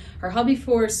science. Her hobby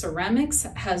for ceramics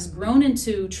has grown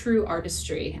into true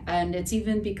artistry, and it's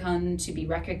even begun to be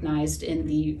recognized in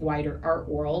the wider art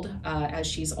world, as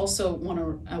she's also won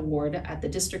an award at the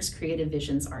district's Creative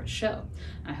Visions Art Show.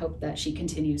 I hope that she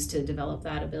continues to develop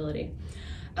that ability.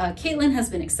 Caitlin has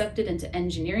been accepted into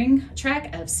engineering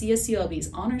track of CSULB's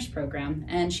honors program,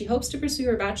 and she hopes to pursue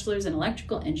her bachelor's in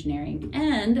electrical engineering.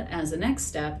 And as a next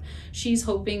step, she's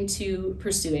hoping to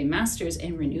pursue a master's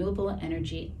in renewable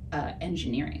energy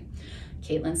engineering.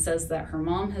 Caitlin says that her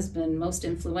mom has been most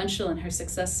influential in her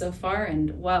success so far,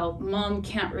 and while mom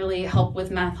can't really help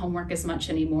with math homework as much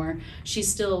anymore, she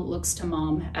still looks to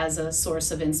mom as a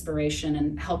source of inspiration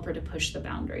and help her to push the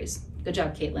boundaries. Good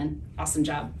job, Caitlin. Awesome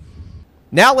job.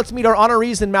 Now let's meet our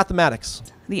honorees in mathematics.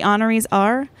 The honorees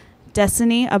are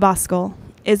Destiny Abascal,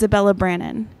 Isabella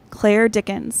Brannon, Claire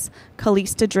Dickens,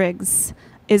 Calista Driggs,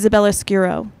 Isabella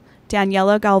Scuro,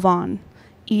 Daniela Galvan,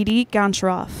 Edie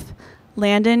Goncharoff,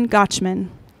 Landon Gotchman,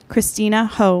 Christina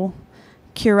Ho,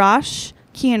 Kirash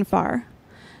Kianfar,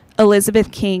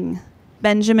 Elizabeth King,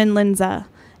 Benjamin Linza,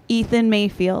 Ethan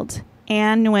Mayfield,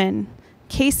 Ann Nguyen,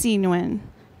 Casey Nguyen,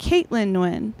 Caitlin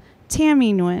Nguyen,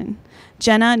 Tammy Nguyen,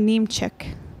 Jenna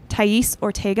Niemczyk, Thais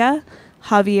Ortega,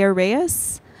 Javier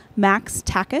Reyes, Max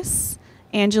Takis,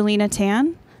 Angelina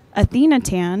Tan, Athena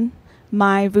Tan,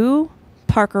 Mai Vu,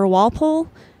 Parker Walpole,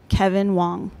 Kevin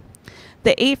Wong.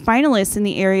 The 8 finalists in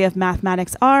the area of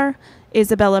mathematics are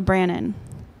Isabella Brannon,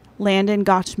 Landon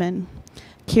Gotchman,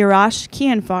 Kirash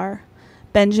Kianfar,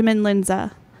 Benjamin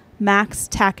Linza, Max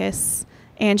Takis,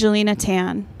 Angelina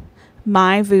Tan,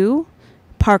 Mai Vu,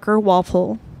 Parker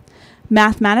Walpole.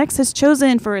 Mathematics has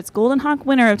chosen for its Golden Hawk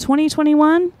winner of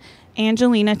 2021,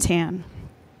 Angelina Tan.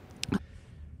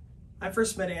 I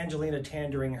first met Angelina Tan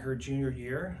during her junior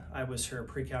year. I was her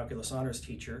pre-calculus honors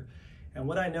teacher. And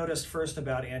what I noticed first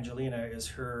about Angelina is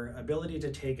her ability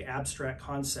to take abstract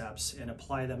concepts and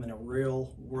apply them in a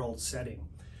real world setting.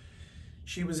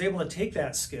 She was able to take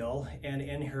that skill, and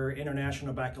in her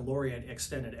International Baccalaureate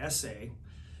extended essay,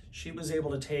 she was able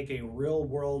to take a real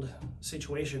world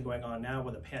situation going on now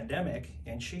with a pandemic,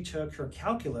 and she took her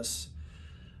calculus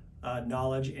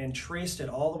knowledge and traced it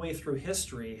all the way through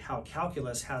history, how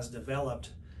calculus has developed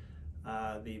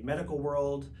the medical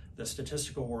world, the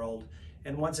statistical world.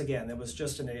 And once again, that was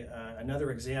just another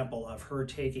example of her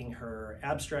taking her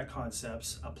abstract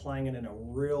concepts, applying it in a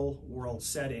real world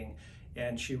setting,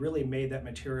 and she really made that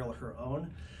material her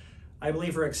own. I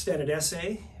believe her extended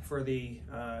essay for the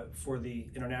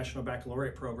International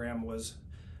Baccalaureate program was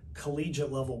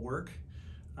collegiate level work.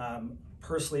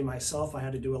 Personally, myself, I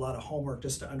had to do a lot of homework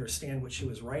just to understand what she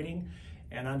was writing,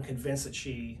 and I'm convinced that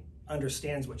she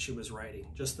understands what she was writing.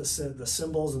 Just the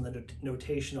symbols and the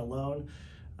notation alone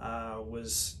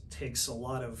takes a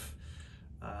lot of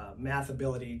math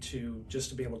ability to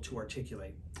be able to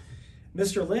articulate.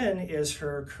 Mr. Lin is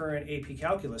her current AP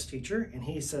Calculus teacher, and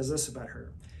he says this about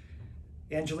her.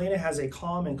 Angelina has a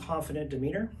calm and confident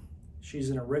demeanor.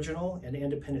 She's an original and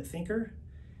independent thinker,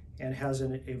 and has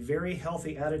a very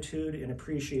healthy attitude and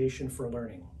appreciation for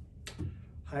learning.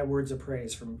 High words of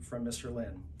praise from Mr.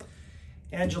 Lin.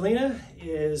 Angelina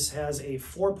has a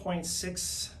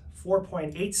 4.86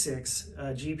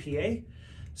 GPA.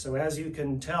 So as you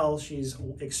can tell, she's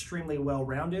extremely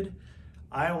well-rounded.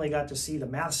 I only got to see the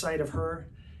math side of her,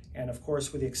 and of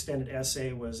course with the extended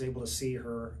essay was able to see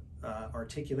her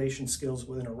articulation skills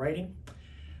within her writing.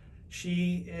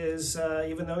 She is,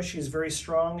 even though she's very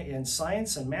strong in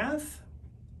science and math,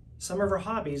 some of her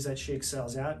hobbies that she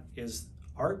excels at is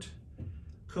art,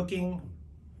 cooking,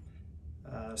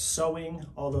 sewing,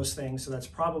 all those things. So that's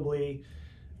probably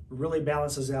really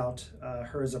balances out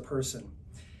her as a person.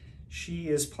 She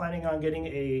is planning on getting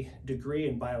a degree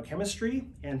in biochemistry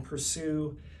and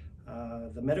pursue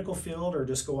the medical field or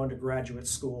just go on to graduate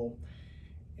school.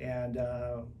 And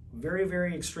very,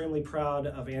 very extremely proud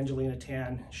of Angelina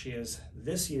Tan. She is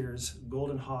this year's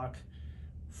Golden Hawk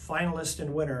finalist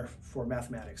and winner for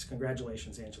mathematics.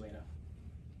 Congratulations, Angelina.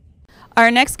 Our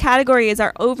next category is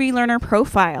our OV Learner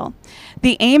Profile.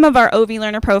 The aim of our OV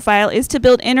Learner Profile is to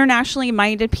build internationally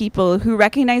minded people who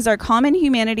recognize our common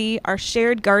humanity, our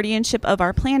shared guardianship of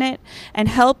our planet, and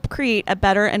help create a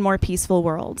better and more peaceful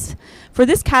world. For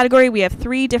this category, we have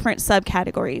 3 different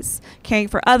subcategories: caring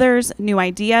for others, new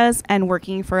ideas, and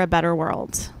working for a better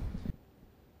world.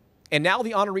 And now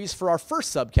the honorees for our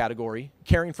first subcategory,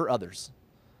 caring for others.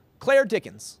 Claire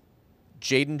Dickens,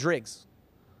 Jaden Driggs,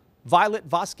 Violet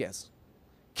Vasquez,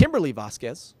 Kimberly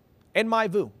Vasquez, and Mai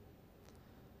Vu.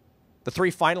 The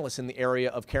 3 finalists in the area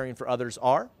of caring for others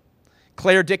are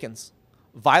Claire Dickens,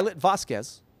 Violet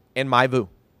Vasquez, and Mai Vu.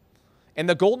 And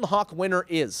the Golden Hawk winner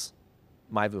is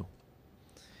Mai Vu.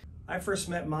 I first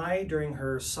met Mai during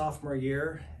her sophomore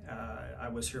year. I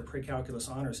was her pre-calculus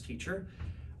honors teacher.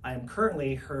 I am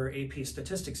currently her AP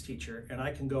statistics teacher, and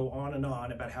I can go on and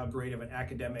on about how great of an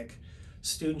academic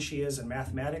student she is in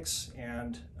mathematics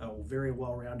and a very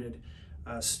well-rounded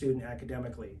student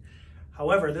academically.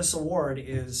 However, this award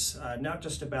is not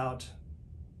just about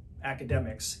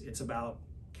academics, it's about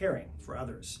caring for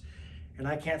others. And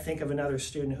I can't think of another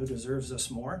student who deserves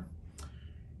this more.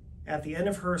 At the end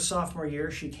of her sophomore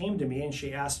year, she came to me and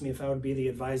she asked me if I would be the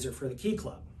advisor for the Key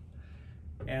Club.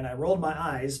 And I rolled my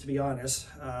eyes, to be honest,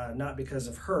 not because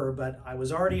of her, but I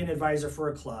was already an advisor for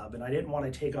a club and I didn't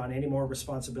want to take on any more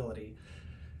responsibility.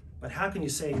 But how can you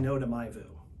say no to Mai Vu?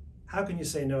 How can you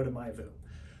say no to Mai Vu?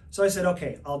 So I said,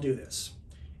 okay, I'll do this.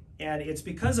 And it's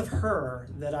because of her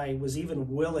that I was even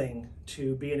willing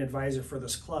to be an advisor for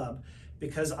this club,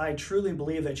 because I truly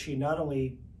believe that she not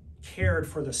only cared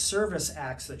for the service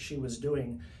acts that she was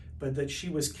doing, but that she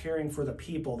was caring for the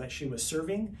people that she was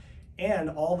serving and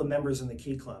all the members in the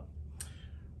Key Club.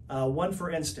 One, for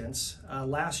instance,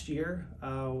 last year,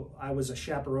 I was a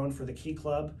chaperone for the Key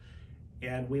Club,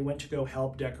 and we went to go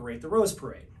help decorate the Rose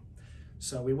Parade.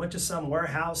 So we went to some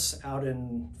warehouse out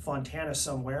in Fontana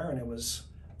somewhere, and it was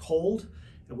cold,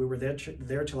 and we were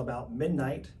there till about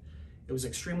midnight. It was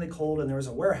extremely cold, and there was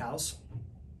a warehouse,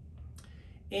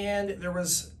 and there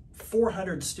was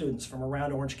 400 students from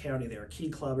around Orange County there,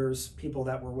 Key Clubbers, people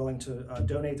that were willing to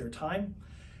donate their time.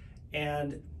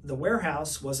 And the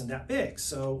warehouse wasn't that big,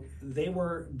 so they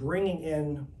were bringing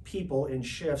in people in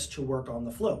shifts to work on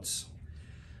the floats.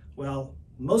 Well,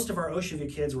 most of our Ocean View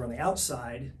kids were on the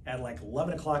outside at like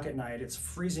 11 o'clock at night. It's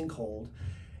freezing cold,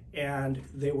 and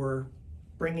they were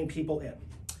bringing people in.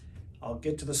 I'll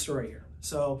get to the story here.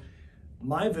 So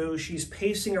My Vu, she's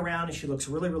pacing around and she looks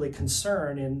really, really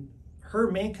concerned. And her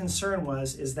main concern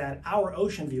is that our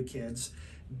Ocean View kids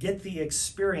get the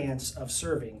experience of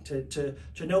serving, to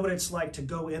know what it's like to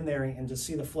go in there and to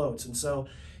see the floats. And so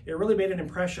it really made an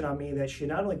impression on me that she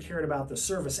not only cared about the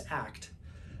service act,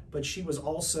 but she was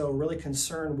also really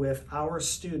concerned with our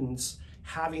students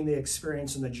having the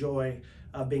experience and the joy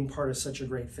of being part of such a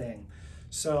great thing.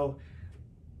 So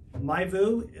My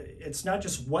Vu, it's not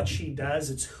just what she does,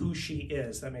 it's who she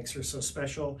is that makes her so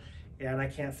special. And I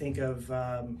can't think of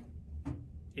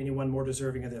anyone more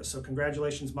deserving of this. So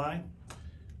congratulations, Mai.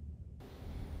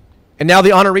 And now the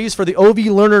honorees for the OV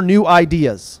Learner New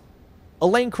Ideas: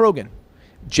 Elaine Krogan,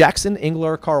 Jackson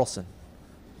Engler Carlson,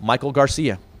 Michael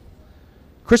Garcia,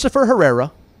 Christopher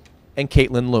Herrera, and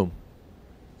Caitlin Loom.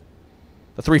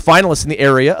 The three finalists in the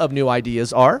area of new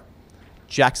ideas are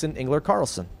Jackson Engler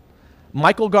Carlson,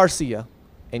 Michael Garcia,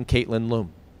 and Caitlin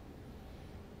Loom.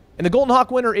 And the Golden Hawk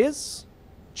winner is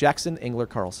Jackson Engler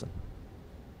Carlson.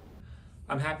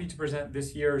 I'm happy to present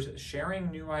this year's Sharing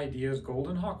New Ideas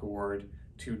Golden Hawk Award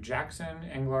to Jackson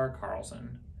Engler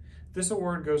Carlson. This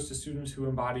award goes to students who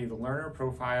embody the learner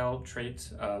profile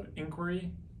traits of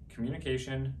inquiry,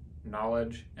 communication,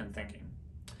 knowledge, and thinking.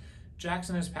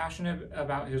 Jackson is passionate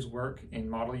about his work in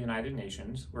Model United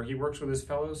Nations, where he works with his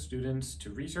fellow students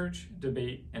to research,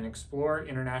 debate, and explore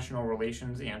international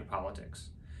relations and politics.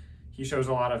 He shows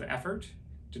a lot of effort,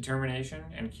 determination,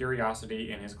 and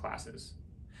curiosity in his classes.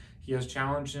 He has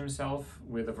challenged himself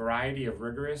with a variety of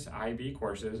rigorous IB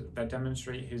courses that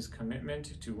demonstrate his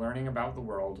commitment to learning about the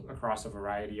world across a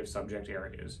variety of subject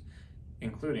areas,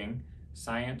 including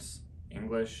science,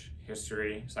 English,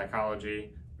 history,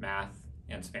 psychology, math,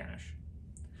 and Spanish.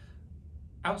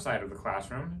 Outside of the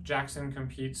classroom, Jackson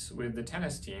competes with the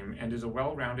tennis team and is a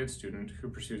well-rounded student who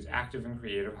pursues active and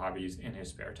creative hobbies in his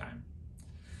spare time.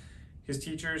 His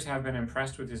teachers have been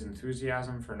impressed with his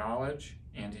enthusiasm for knowledge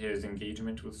and his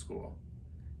engagement with school.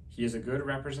 He is a good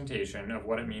representation of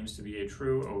what it means to be a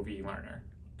true OV learner.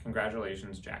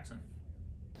 Congratulations, Jackson.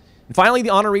 And finally, the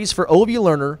honorees for OV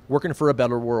Learner Working for a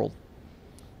Better World: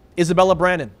 Isabella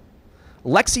Brannon,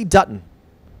 Lexi Dutton,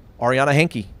 Ariana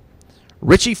Henke,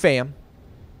 Richie Pham,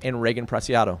 and Reagan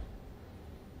Preciado.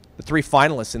 The three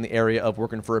finalists in the area of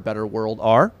Working for a Better World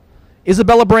are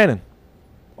Isabella Brannon,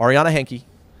 Ariana Henke,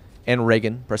 and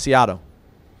Reagan Preciado.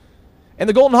 And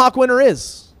the Golden Hawk winner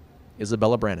is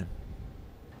Isabella Brannon.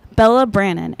 Bella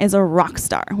Brannon is a rock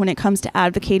star when it comes to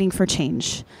advocating for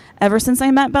change. Ever since I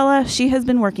met Bella, she has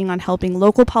been working on helping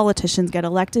local politicians get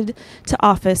elected to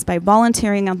office by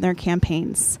volunteering on their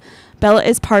campaigns. Bella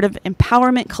is part of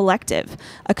Empowerment Collective,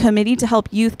 a committee to help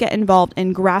youth get involved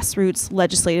in grassroots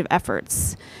legislative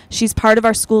efforts. She's part of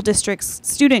our school district's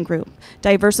student group,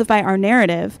 Diversify Our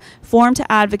Narrative, formed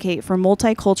to advocate for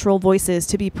multicultural voices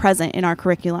to be present in our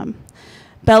curriculum.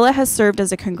 Bella has served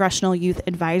as a Congressional Youth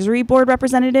Advisory Board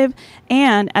representative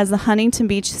and as the Huntington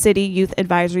Beach City Youth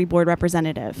Advisory Board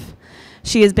representative.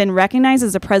 She has been recognized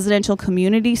as a Presidential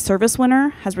Community Service winner,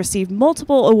 has received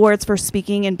multiple awards for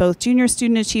speaking in both Junior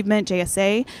Student Achievement,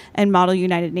 JSA, and Model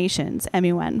United Nations,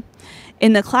 MUN.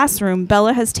 In the classroom,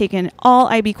 Bella has taken all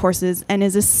IB courses and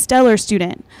is a stellar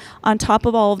student. On top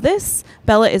of all of this,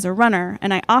 Bella is a runner,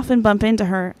 and I often bump into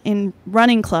her in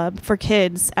running club for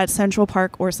kids at Central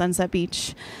Park or Sunset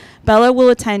Beach. Bella will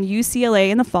attend UCLA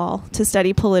in the fall to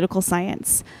study political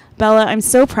science. Bella, I'm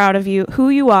so proud of you, who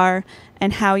you are,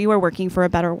 and how you are working for a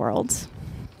better world.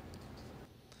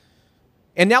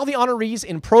 And now the honorees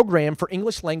in Program for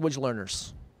English Language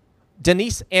Learners: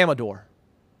 Denise Amador,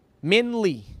 Min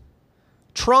Lee,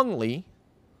 Trung Lee,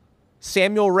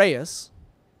 Samuel Reyes,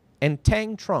 and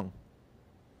Tang Trung.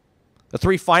 The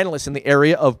three finalists in the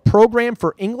area of Program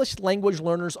for English Language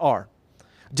Learners are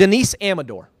Denise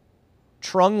Amador,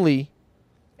 Trung Lee,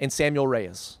 and Samuel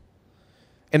Reyes.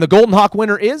 And the Golden Hawk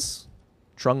winner is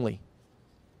Trung Lee.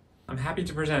 I'm happy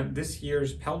to present this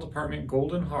year's Pell Department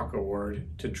Golden Hawk Award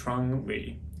to Trung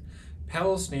Lee.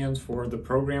 Pell stands for the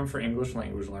Program for English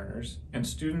Language Learners, and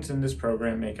students in this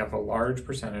program make up a large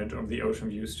percentage of the Ocean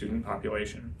View student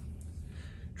population.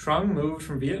 Trung moved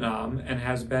from Vietnam and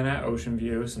has been at Ocean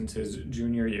View since his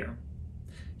junior year.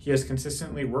 He has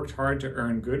consistently worked hard to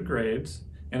earn good grades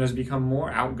and has become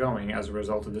more outgoing as a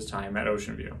result of his time at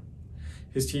Ocean View.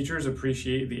 His teachers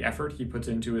appreciate the effort he puts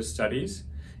into his studies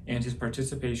and his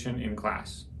participation in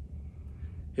class.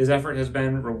 His effort has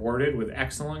been rewarded with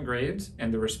excellent grades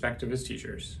and the respect of his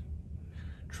teachers.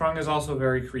 Trung is also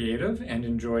very creative and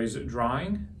enjoys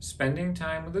drawing, spending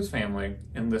time with his family,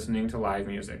 and listening to live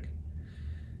music.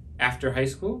 After high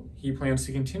school, he plans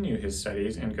to continue his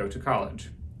studies and go to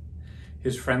college.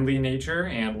 His friendly nature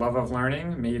and love of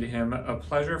learning made him a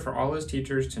pleasure for all his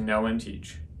teachers to know and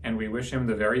teach, and we wish him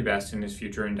the very best in his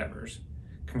future endeavors.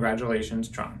 Congratulations,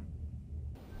 Trong.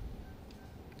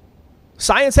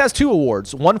 Science has 2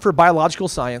 awards, one for biological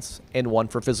science and one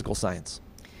for physical science.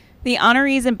 The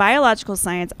honorees in biological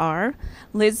science are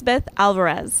Lisbeth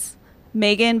Alvarez,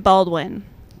 Megan Baldwin,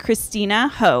 Christina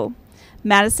Ho,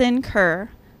 Madison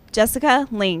Kerr, Jessica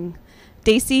Ling,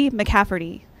 Daisy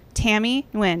McCafferty, Tammy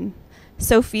Nguyen,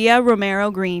 Sophia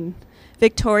Romero Green,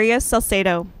 Victoria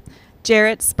Salcedo,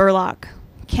 Jarrett Spurlock,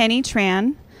 Kenny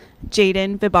Tran,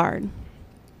 Jaden Vibard.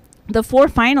 The 4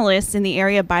 finalists in the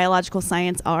area of biological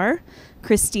science are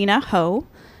Christina Ho,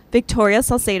 Victoria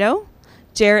Salcedo,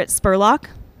 Jarrett Spurlock,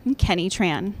 and Kenny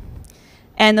Tran.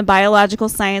 And the biological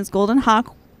science Golden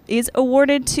Hawk is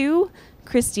awarded to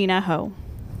Christina Ho.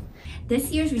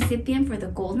 This year's recipient for the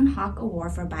Golden Hawk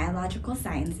Award for Biological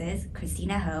Sciences,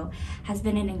 Christina Ho, has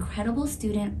been an incredible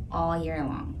student all year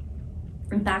long.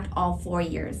 In fact, all 4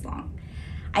 years long.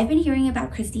 I've been hearing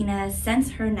about Christina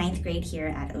since her 9th grade here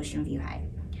at Ocean View High.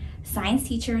 Science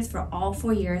teachers for all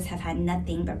 4 years have had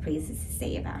nothing but praises to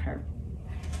say about her.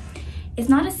 It's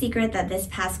not a secret that this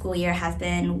past school year has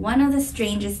been one of the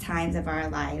strangest times of our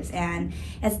lives, and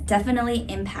it's definitely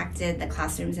impacted the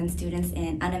classrooms and students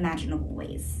in unimaginable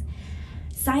ways.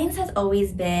 Science has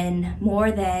always been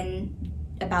more than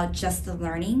about just the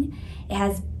learning. It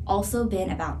has also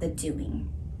been about the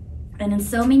doing. And in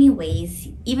so many ways,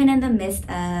 even in the midst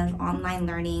of online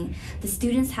learning, the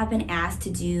students have been asked to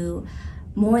do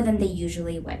more than they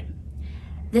usually would.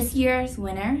 This year's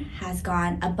winner has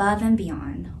gone above and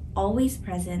beyond, always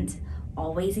present,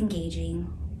 always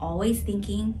engaging, always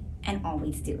thinking, and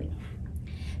always doing.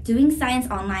 Doing science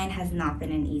online has not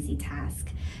been an easy task.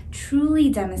 Truly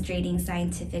demonstrating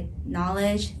scientific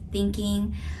knowledge,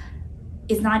 thinking,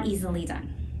 is not easily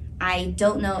done. I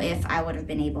don't know if I would have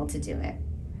been able to do it.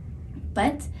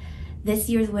 But this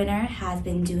year's winner has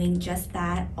been doing just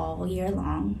that all year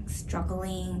long,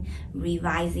 struggling,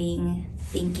 revising,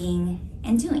 thinking,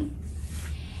 and doing.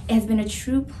 It has been a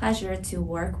true pleasure to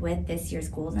work with this year's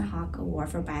Golden Hawk Award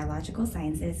for Biological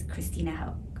Sciences, Christina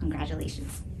Ho.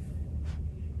 Congratulations.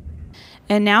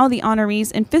 And now the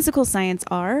honorees in physical science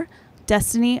are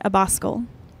Destiny Abascal,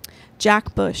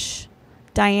 Jack Bush,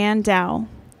 Diane Dow,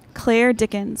 Claire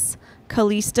Dickens,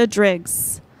 Callista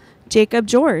Driggs, Jacob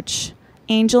George,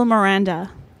 Angel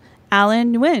Miranda,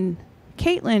 Alan Nguyen,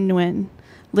 Caitlin Nguyen,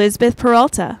 Lisbeth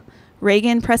Peralta,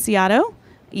 Reagan Preciado,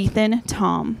 Ethan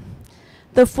Tom.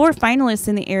 The 4 finalists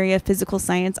in the area of physical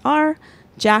science are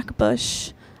Jack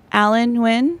Bush, Alan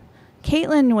Nguyen,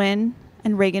 Caitlin Nguyen,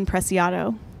 and Reagan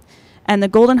Preciado. And the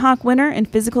Golden Hawk winner in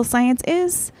physical science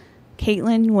is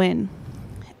Caitlin Nguyen.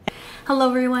 Hello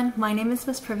everyone, my name is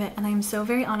Miss Privet and I am so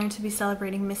very honored to be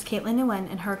celebrating Miss Caitlin Nguyen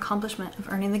and her accomplishment of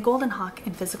earning the Golden Hawk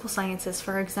in physical sciences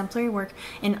for her exemplary work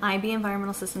in IB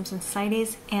Environmental Systems and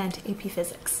Societies and AP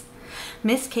Physics.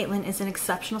 Miss Caitlin is an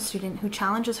exceptional student who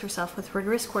challenges herself with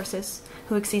rigorous courses,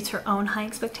 who exceeds her own high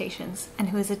expectations, and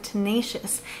who is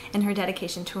tenacious in her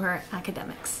dedication to her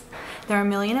academics. There are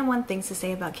 1,000,001 things to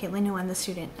say about Caitlin Nguyen, the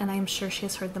student, and I am sure she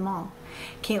has heard them all.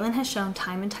 Caitlin has shown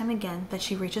time and time again that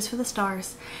she reaches for the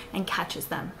stars and catches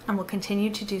them, and will continue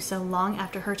to do so long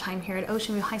after her time here at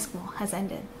Ocean View High School has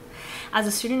ended. As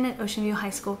a student at Ocean View High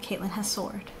School, Caitlin has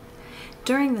soared.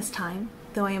 During this time,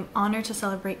 though I am honored to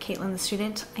celebrate Caitlin the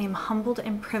student, I am humbled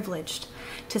and privileged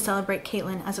to celebrate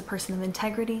Caitlin as a person of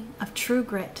integrity, of true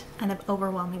grit, and of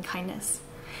overwhelming kindness.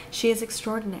 She is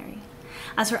extraordinary.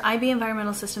 As her IB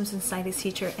Environmental Systems and Societies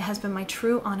teacher, it has been my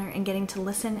true honor in getting to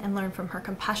listen and learn from her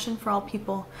compassion for all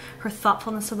people, her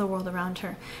thoughtfulness of the world around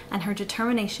her, and her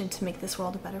determination to make this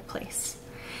world a better place.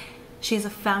 She is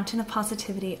a fountain of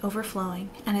positivity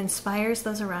overflowing and inspires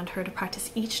those around her to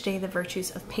practice each day the virtues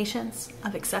of patience,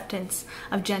 of acceptance,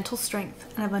 of gentle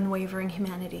strength, and of unwavering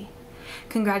humanity.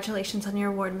 Congratulations on your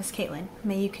award, Miss Caitlin.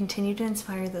 May you continue to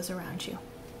inspire those around you.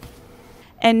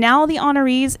 And now the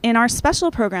honorees in our special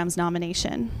programs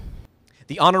nomination.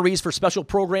 The honorees for special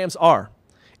programs are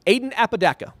Aiden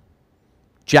Apodaca,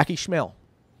 Jackie Schmel,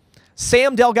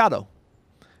 Sam Delgado,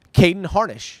 Caden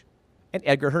Harnish, and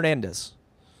Edgar Hernandez.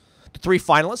 The 3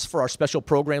 finalists for our special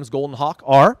programs Golden Hawk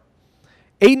are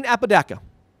Aiden Apodaca,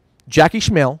 Jackie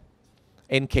Schmel,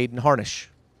 and Caden Harnish.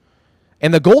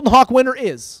 And the Golden Hawk winner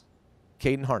is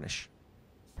Caden Harnish.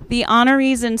 The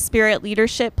honorees in spirit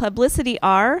leadership publicity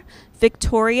are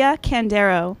Victoria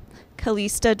Candero,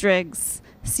 Callista Driggs,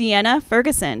 Sienna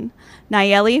Ferguson,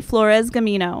 Nayeli Flores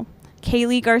Gamino,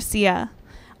 Kaylee Garcia,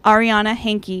 Ariana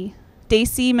Hankey,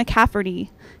 Daisy McCafferty,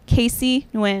 Casey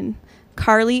Nguyen,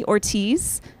 Carly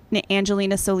Ortiz, and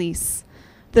Angelina Solis.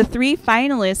 The 3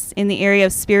 finalists in the area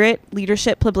of spirit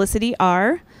leadership publicity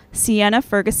are Sienna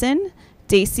Ferguson,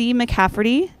 Daisy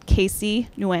McCafferty, Casey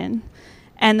Nguyen.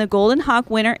 And the Golden Hawk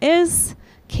winner is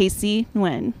Casey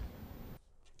Nguyen.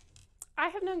 I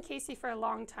have known Casey for a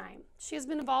long time. She has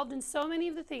been involved in so many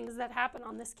of the things that happen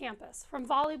on this campus. From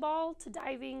volleyball to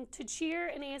diving to cheer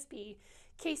and ASB,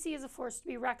 Casey is a force to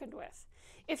be reckoned with.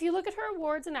 If you look at her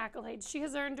awards and accolades she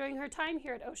has earned during her time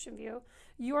here at Ocean View,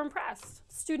 you're impressed.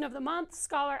 Student of the Month,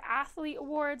 Scholar Athlete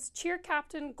Awards, Cheer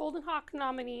Captain, Golden Hawk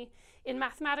nominee in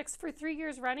mathematics for 3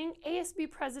 years running,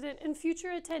 ASB president, and future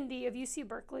attendee of UC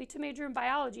Berkeley to major in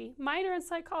biology, minor in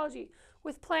psychology,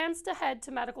 with plans to head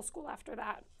to medical school after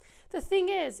that. The thing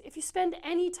is, if you spend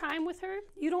any time with her,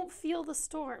 you don't feel the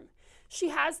storm. She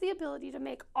has the ability to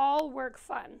make all work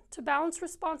fun, to balance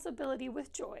responsibility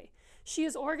with joy. She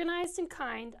is organized and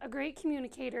kind, a great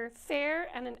communicator, fair,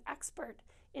 and an expert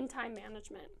in time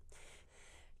management.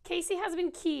 Casey has been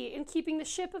key in keeping the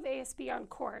ship of ASB on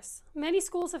course. Many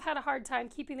schools have had a hard time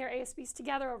keeping their ASBs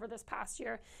together over this past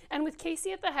year, and with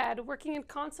Casey at the head, working in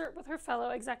concert with her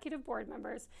fellow executive board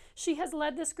members, she has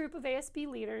led this group of ASB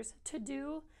leaders to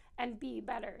do and be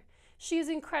better. She is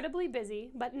incredibly busy,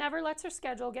 but never lets her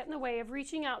schedule get in the way of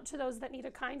reaching out to those that need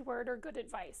a kind word or good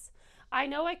advice. I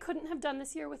know I couldn't have done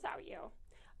this year without you.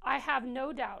 I have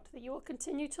no doubt that you will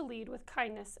continue to lead with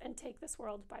kindness and take this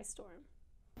world by storm.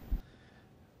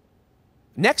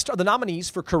 Next are the nominees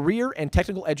for Career and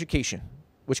Technical Education,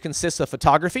 which consists of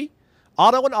photography,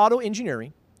 auto and auto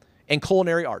engineering, and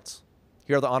culinary arts.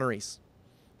 Here are the honorees: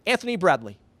 Anthony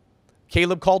Bradley,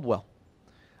 Caleb Caldwell,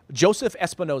 Joseph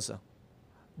Espinoza,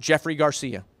 Jeffrey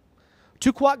Garcia,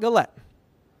 Tuquat Galette,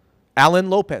 Alan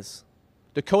Lopez,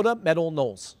 Dakota Medal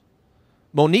Knowles,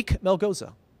 Monique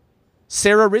Melgoza,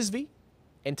 Sarah Rizvi,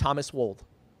 and Thomas Wold.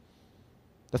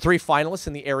 The 3 finalists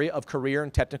in the area of career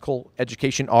and technical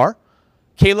education are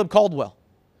Caleb Caldwell,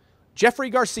 Jeffrey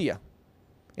Garcia,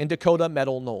 and Dakota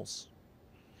Medal Knowles.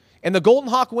 And the Golden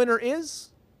Hawk winner is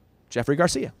Jeffrey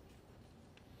Garcia.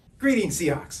 Greetings,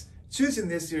 Seahawks. Choosing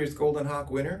this year's Golden Hawk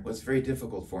winner was very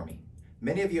difficult for me.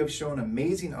 Many of you have shown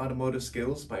amazing automotive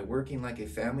skills by working like a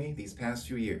family these past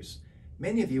few years.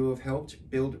 Many of you have helped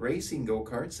build racing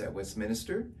go-karts at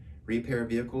Westminster, repair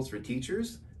vehicles for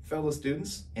teachers, fellow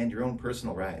students, and your own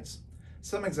personal rides.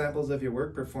 Some examples of your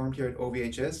work performed here at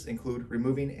OVHS include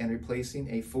removing and replacing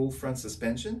a full front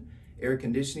suspension, air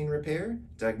conditioning repair,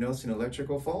 diagnosing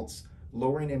electrical faults,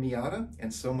 lowering a Miata,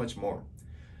 and so much more.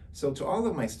 So to all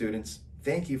of my students,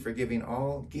 thank you for giving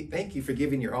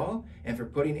your all and for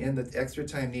putting in the extra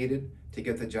time needed to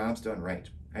get the jobs done right.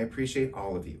 I appreciate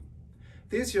all of you.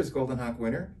 This year's Golden Hawk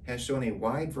winner has shown a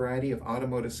wide variety of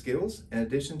automotive skills in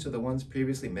addition to the ones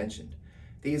previously mentioned.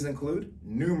 These include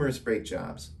numerous brake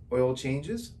jobs, oil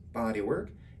changes, body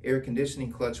work, air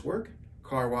conditioning clutch work,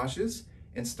 car washes,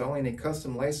 installing a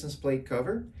custom license plate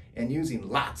cover, and using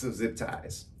lots of zip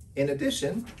ties. In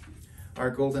addition,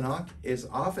 our Golden Hawk is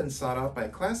often sought out by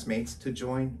classmates to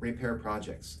join repair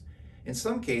projects. In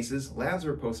some cases, labs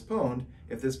were postponed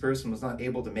if this person was not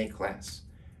able to make class.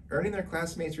 Earning their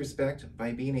classmates' respect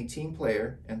by being a team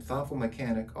player and thoughtful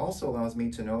mechanic also allows me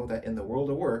to know that in the world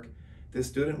of work, this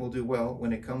student will do well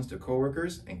when it comes to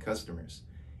coworkers and customers.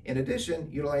 In addition,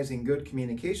 utilizing good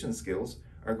communication skills,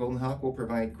 our Golden Hawk will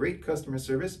provide great customer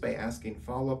service by asking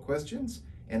follow-up questions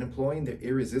and employing their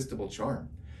irresistible charm.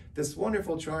 This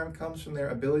wonderful charm comes from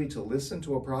their ability to listen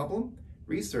to a problem,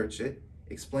 research it,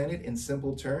 explain it in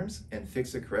simple terms, and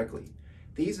fix it correctly.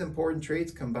 These important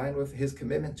traits combined with his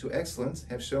commitment to excellence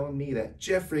have shown me that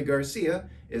Jeffrey Garcia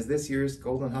is this year's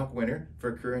Golden Hawk winner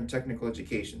for Career and Technical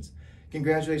Educations.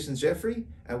 Congratulations, Jeffrey.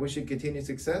 I wish you continued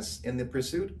success in the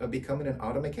pursuit of becoming an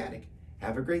auto mechanic.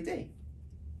 Have a great day.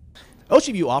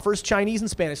 Ocean View offers Chinese and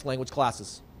Spanish language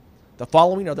classes. The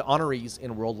following are the honorees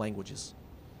in world languages: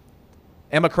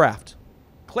 Emma Kraft,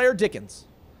 Claire Dickens,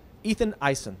 Ethan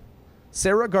Eisen,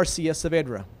 Sarah Garcia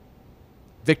Saavedra,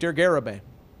 Victor Garibay,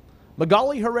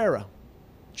 Magali Herrera,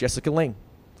 Jessica Ling,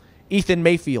 Ethan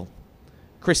Mayfield,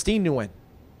 Christine Nguyen,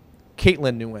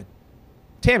 Caitlin Nguyen,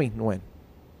 Tammy Nguyen,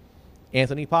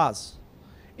 Anthony Paz,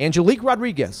 Angelique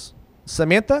Rodriguez,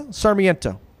 Samantha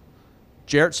Sarmiento,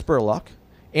 Jarrett Spurlock,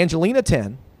 Angelina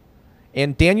Ten,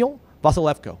 and Daniel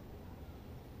Vasilevko.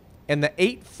 And the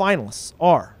 8 finalists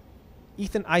are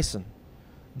Ethan Eisen,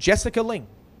 Jessica Ling,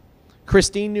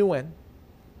 Christine Nguyen,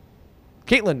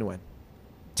 Caitlin Nguyen,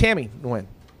 Tammy Nguyen,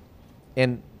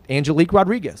 and Angelique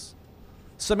Rodriguez,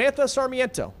 Samantha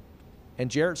Sarmiento, and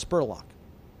Jarrett Spurlock.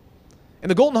 And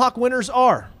the Golden Hawk winners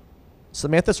are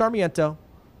Samantha Sarmiento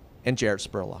and Jarrett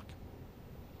Spurlock.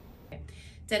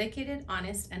 Dedicated,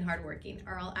 honest, and hardworking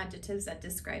are all adjectives that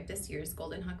describe this year's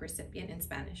Golden Hawk recipient in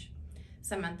Spanish.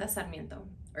 Samantha Sarmiento,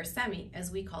 or Sammy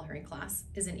as we call her in class,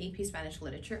 is in AP Spanish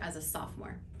Literature as a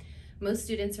sophomore. Most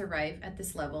students arrive at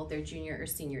this level their junior or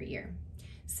senior year.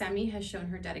 Sammy has shown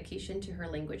her dedication to her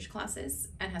language classes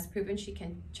and has proven she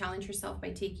can challenge herself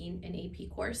by taking an AP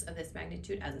course of this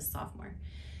magnitude as a sophomore.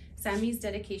 Sammy's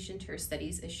dedication to her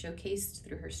studies is showcased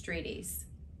through her straight A's.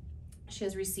 She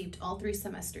has received all 3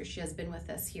 semesters she has been with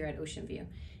us here at Ocean View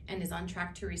and is on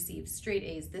track to receive straight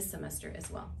A's this semester as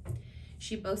well.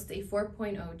 She boasts a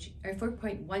 4.1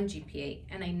 GPA,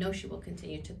 and I know she will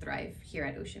continue to thrive here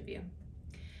at Ocean View.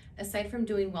 Aside from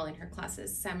doing well in her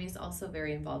classes, Sammy is also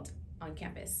very involved on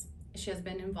campus. She has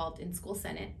been involved in school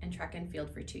senate and track and field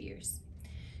for 2 years.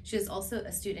 She is also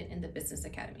a student in the Business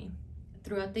Academy.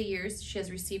 Throughout the years, she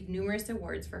has received numerous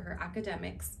awards for her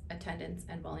academics, attendance,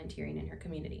 and volunteering in her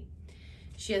community.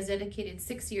 She has dedicated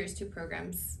 6 years to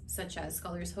programs such as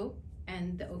Scholars Hope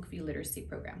and the Oakview Literacy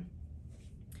Program.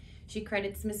 She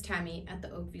credits Ms. Tammy at the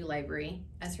Oakview Library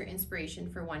as her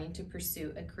inspiration for wanting to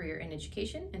pursue a career in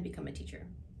education and become a teacher.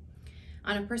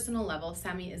 On a personal level,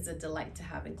 Sammy is a delight to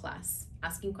have in class,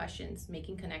 asking questions,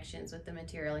 making connections with the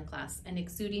material in class, and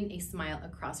exuding a smile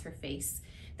across her face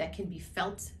that can be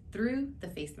felt through the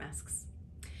face masks.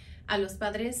 A los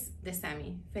padres de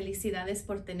Sammy, felicidades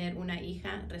por tener una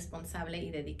hija responsable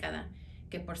y dedicada,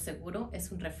 que por seguro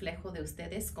es un reflejo de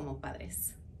ustedes como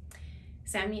padres.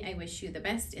 Sammy, I wish you the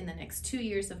best in the next 2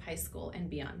 years of high school and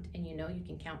beyond, and you know you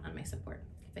can count on my support.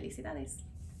 Felicidades.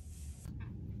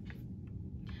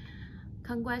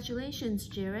 Congratulations,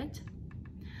 Jared.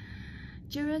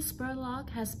 Jared Spurlock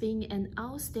has been an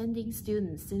outstanding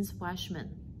student since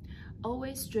freshman,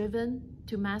 always driven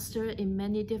to master in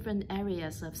many different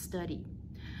areas of study.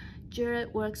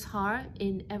 Jared works hard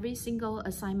in every single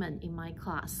assignment in my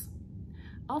class.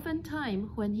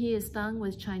 Oftentimes, when he is done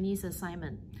with Chinese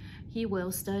assignment, he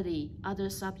will study other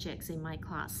subjects in my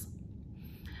class.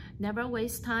 Never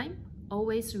waste time,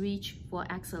 always reach for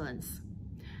excellence.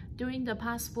 During the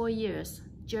past 4 years,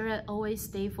 Jared always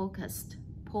stayed focused,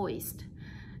 poised,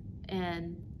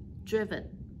 and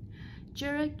driven.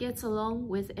 Jared gets along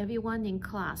with everyone in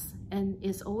class and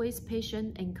is always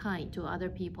patient and kind to other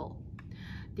people.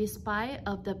 Despite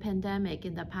of the pandemic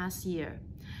in the past year,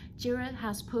 Jared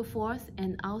has put forth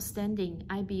an outstanding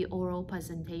IB oral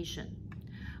presentation.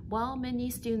 While many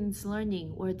students'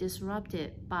 learning were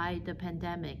disrupted by the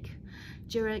pandemic,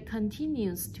 Jared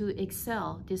continues to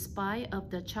excel despite of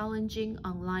the challenging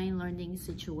online learning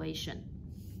situation.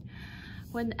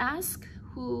 When asked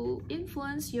who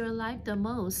influenced your life the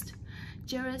most,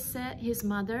 Jared said his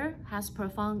mother has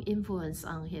profound influence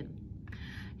on him.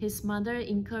 His mother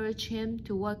encouraged him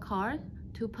to work hard,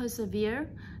 to persevere,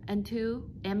 and to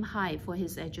aim high for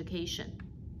his education.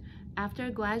 After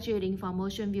graduating from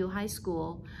Ocean View High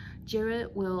School,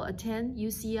 Jared will attend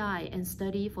UCI and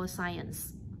study for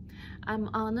science. I'm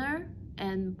honored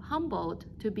and humbled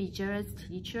to be Jared's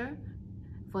teacher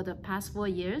for the past 4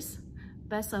 years.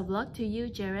 Best of luck to you,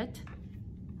 Jared.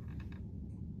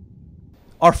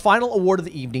 Our final award of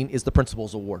the evening is the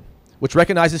Principal's Award, which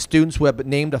recognizes students who have been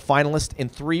named a finalist in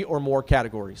 3 or more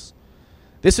categories.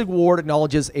 This award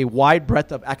acknowledges a wide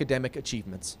breadth of academic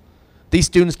achievements. These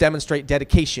students demonstrate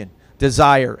dedication,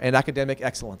 desire, and academic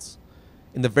excellence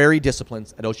in the varied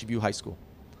disciplines at Ocean View High School.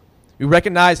 We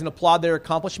recognize and applaud their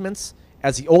accomplishments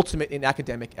as the ultimate in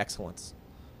academic excellence.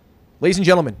 Ladies and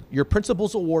gentlemen, your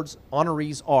Principal's Awards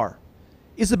honorees are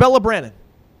Isabella Brannon,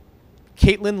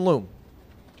 Caitlin Loom,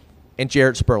 and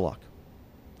Jared Spurlock.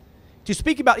 To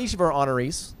speak about each of our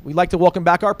honorees, we'd like to welcome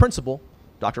back our principal,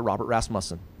 Dr. Robert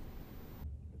Rasmussen.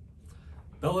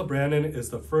 Bella Brannon is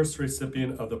the first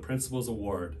recipient of the Principal's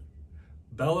Award.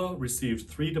 Bella received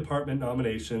 3 department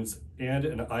nominations and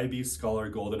an IB Scholar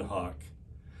Golden Hawk.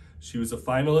 She was a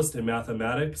finalist in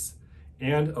mathematics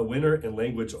and a winner in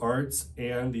language arts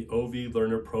and the OV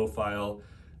Learner Profile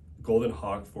Golden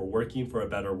Hawk for working for a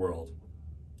better world.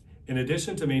 In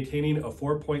addition to maintaining a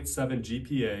 4.7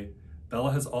 GPA,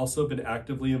 Bella has also been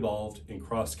actively involved in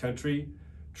cross-country,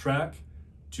 track,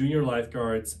 junior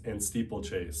lifeguards, and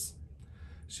steeplechase.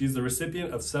 She's the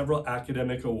recipient of several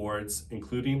academic awards,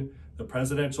 including the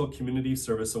Presidential Community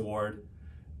Service Award,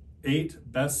 8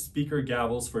 Best Speaker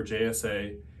Gavels for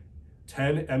JSA,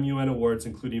 10 MUN awards,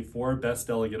 including 4 Best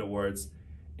Delegate Awards,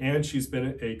 and she's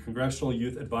been a Congressional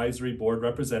Youth Advisory Board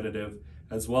representative,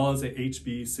 as well as a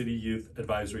HB City Youth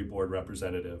Advisory Board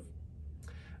representative.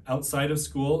 Outside of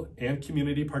school and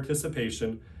community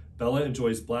participation, Bella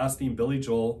enjoys blasting Billy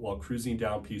Joel while cruising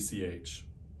down PCH.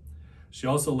 She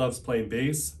also loves playing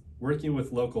bass, working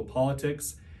with local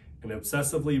politics, and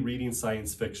obsessively reading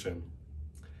science fiction.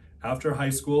 After high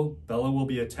school, Bella will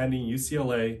be attending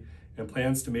UCLA and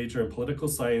plans to major in political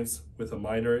science with a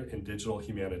minor in digital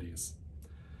humanities.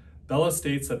 Bella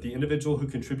states that the individual who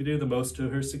contributed the most to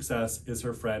her success is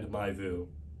her friend Mai Vu.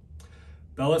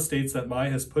 Bella states that Mai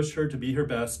has pushed her to be her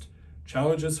best,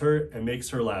 challenges her, and makes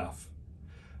her laugh.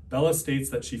 Bella states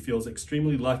that she feels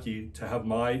extremely lucky to have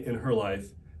Mai in her life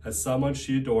as someone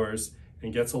she adores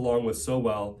and gets along with so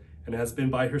well and has been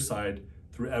by her side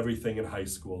through everything in high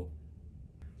school.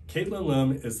 Caitlin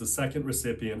Lim is the second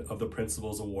recipient of the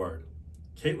Principal's Award.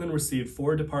 Caitlin received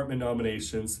 4 department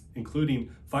nominations, including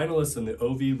finalists in the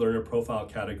OV Learner Profile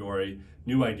category,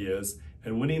 New Ideas,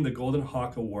 and winning the Golden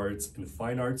Hawk Awards in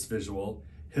Fine Arts Visual,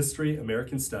 History,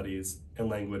 American Studies, and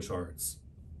Language Arts.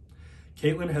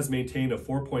 Caitlin has maintained a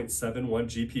 4.71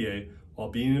 GPA while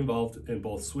being involved in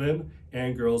both swim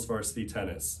and girls varsity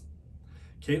tennis.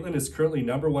 Caitlin is currently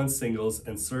 #1 singles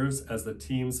and serves as the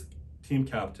team's team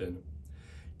captain.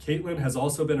 Caitlin has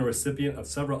also been a recipient of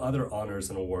several other honors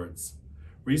and awards.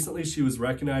 Recently, she was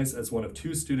recognized as one of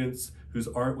 2 students whose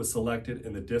art was selected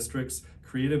in the district's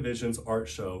Creative Visions Art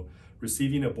Show,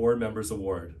 receiving a board member's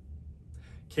award.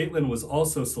 Caitlin was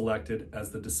also selected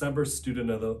as the December Student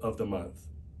of the Month.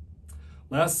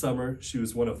 Last summer, she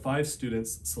was one of 5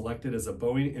 students selected as a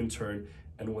Boeing intern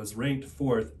and was ranked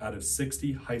 4th out of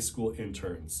 60 high school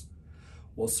interns.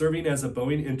 While serving as a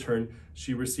Boeing intern,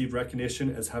 she received recognition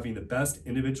as having the best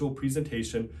individual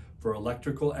presentation for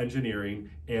electrical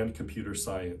engineering and computer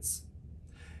science.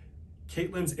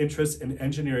 Caitlin's interest in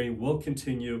engineering will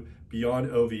continue beyond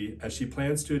OV as she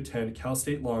plans to attend Cal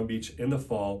State Long Beach in the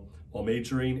fall while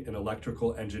majoring in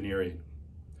electrical engineering.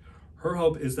 Her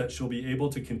hope is that she'll be able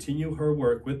to continue her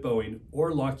work with Boeing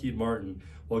or Lockheed Martin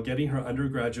while getting her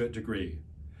undergraduate degree.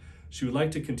 She would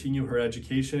like to continue her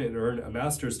education and earn a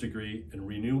master's degree in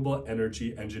renewable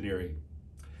energy engineering.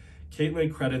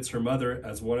 Caitlin credits her mother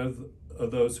as one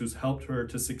of those who's helped her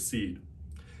to succeed.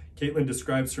 Caitlin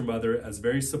describes her mother as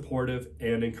very supportive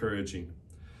and encouraging,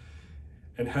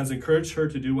 and has encouraged her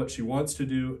to do what she wants to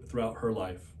do throughout her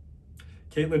life.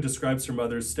 Caitlin describes her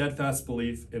mother's steadfast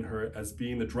belief in her as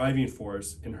being the driving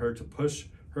force in her to push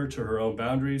her to her own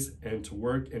boundaries and to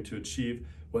work and to achieve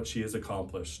what she has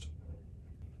accomplished.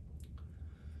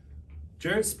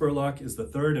 Jarrett Spurlock is the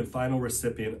 3rd and final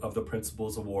recipient of the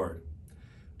Principal's Award.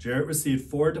 Jarrett received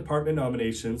 4 department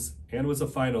nominations and was a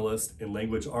finalist in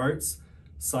Language Arts,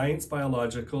 Science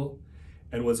Biological,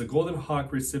 and was a Golden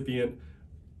Hawk recipient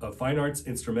of Fine Arts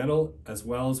Instrumental as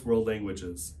well as World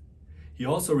Languages. He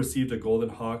also received a Golden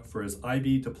Hawk for his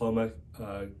IB diploma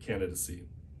candidacy.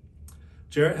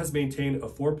 Jarrett has maintained a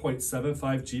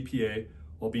 4.75 GPA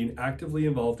while being actively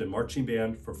involved in marching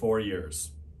band for 4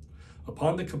 years.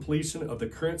 Upon the completion of the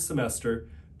current semester,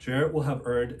 Jarrett will have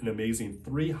earned an amazing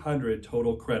 300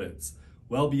 total credits,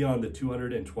 well beyond the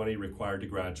 220 required to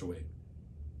graduate.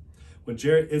 When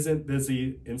Jarrett isn't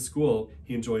busy in school,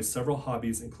 he enjoys several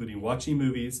hobbies, including watching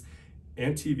movies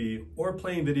and TV or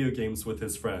playing video games with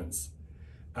his friends.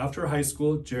 After high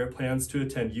school, Jarrett plans to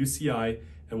attend UCI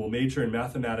and will major in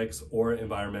mathematics or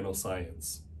environmental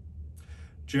science.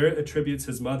 Jarrett attributes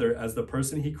his mother as the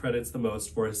person he credits the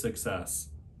most for his success.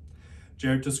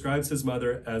 Jarrett describes his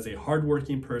mother as a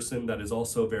hardworking person that is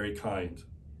also very kind.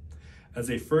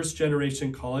 As a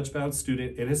first-generation college-bound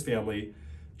student in his family,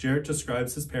 Jarrett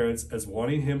describes his parents as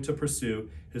wanting him to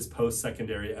pursue his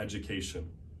post-secondary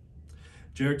education.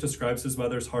 Jarrett describes his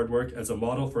mother's hard work as a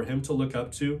model for him to look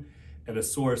up to and a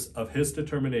source of his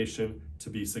determination to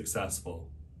be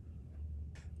successful.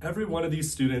 Every one of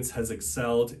these students has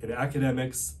excelled in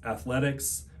academics,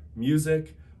 athletics,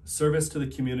 music, service to the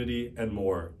community, and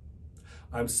more.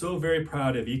 I'm so very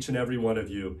proud of each and every one of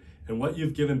you and what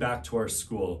you've given back to our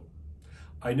school.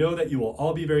 I know that you will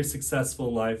all be very successful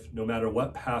in life no matter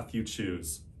what path you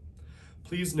choose.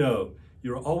 Please know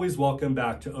you're always welcome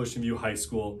back to Ocean View High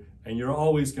School, and you're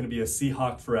always going to be a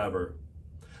Seahawk forever.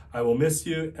 I will miss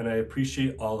you, and I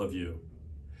appreciate all of you.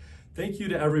 Thank you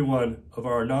to every one of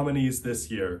our nominees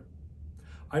this year.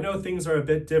 I know things are a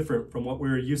bit different from what we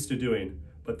were used to doing,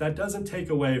 but that doesn't take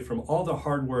away from all the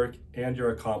hard work and your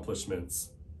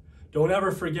accomplishments. Don't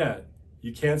ever forget,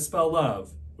 you can't spell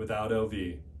love without OV.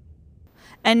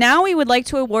 And now we would like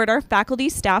to award our faculty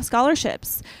staff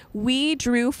scholarships. We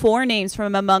drew 4 names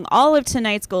from among all of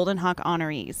tonight's Golden Hawk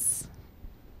honorees.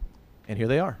 And here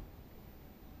they are.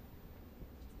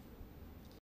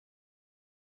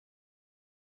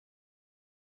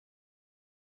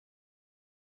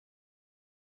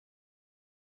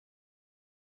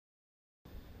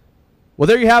 Well,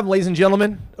 there you have them, ladies and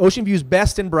gentlemen. Ocean View's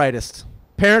best and brightest.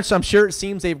 Parents, I'm sure it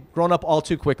seems they've grown up all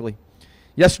too quickly.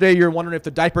 Yesterday, you were wondering if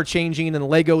the diaper changing and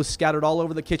Legos scattered all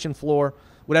over the kitchen floor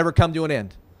would ever come to an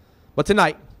end. But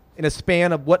tonight, in a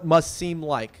span of what must seem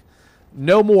like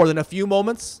no more than a few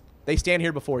moments, they stand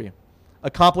here before you.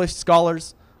 Accomplished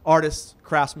scholars, artists,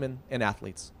 craftsmen, and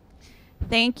athletes.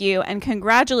 Thank you, and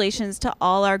congratulations to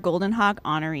all our Golden Hawk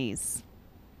honorees.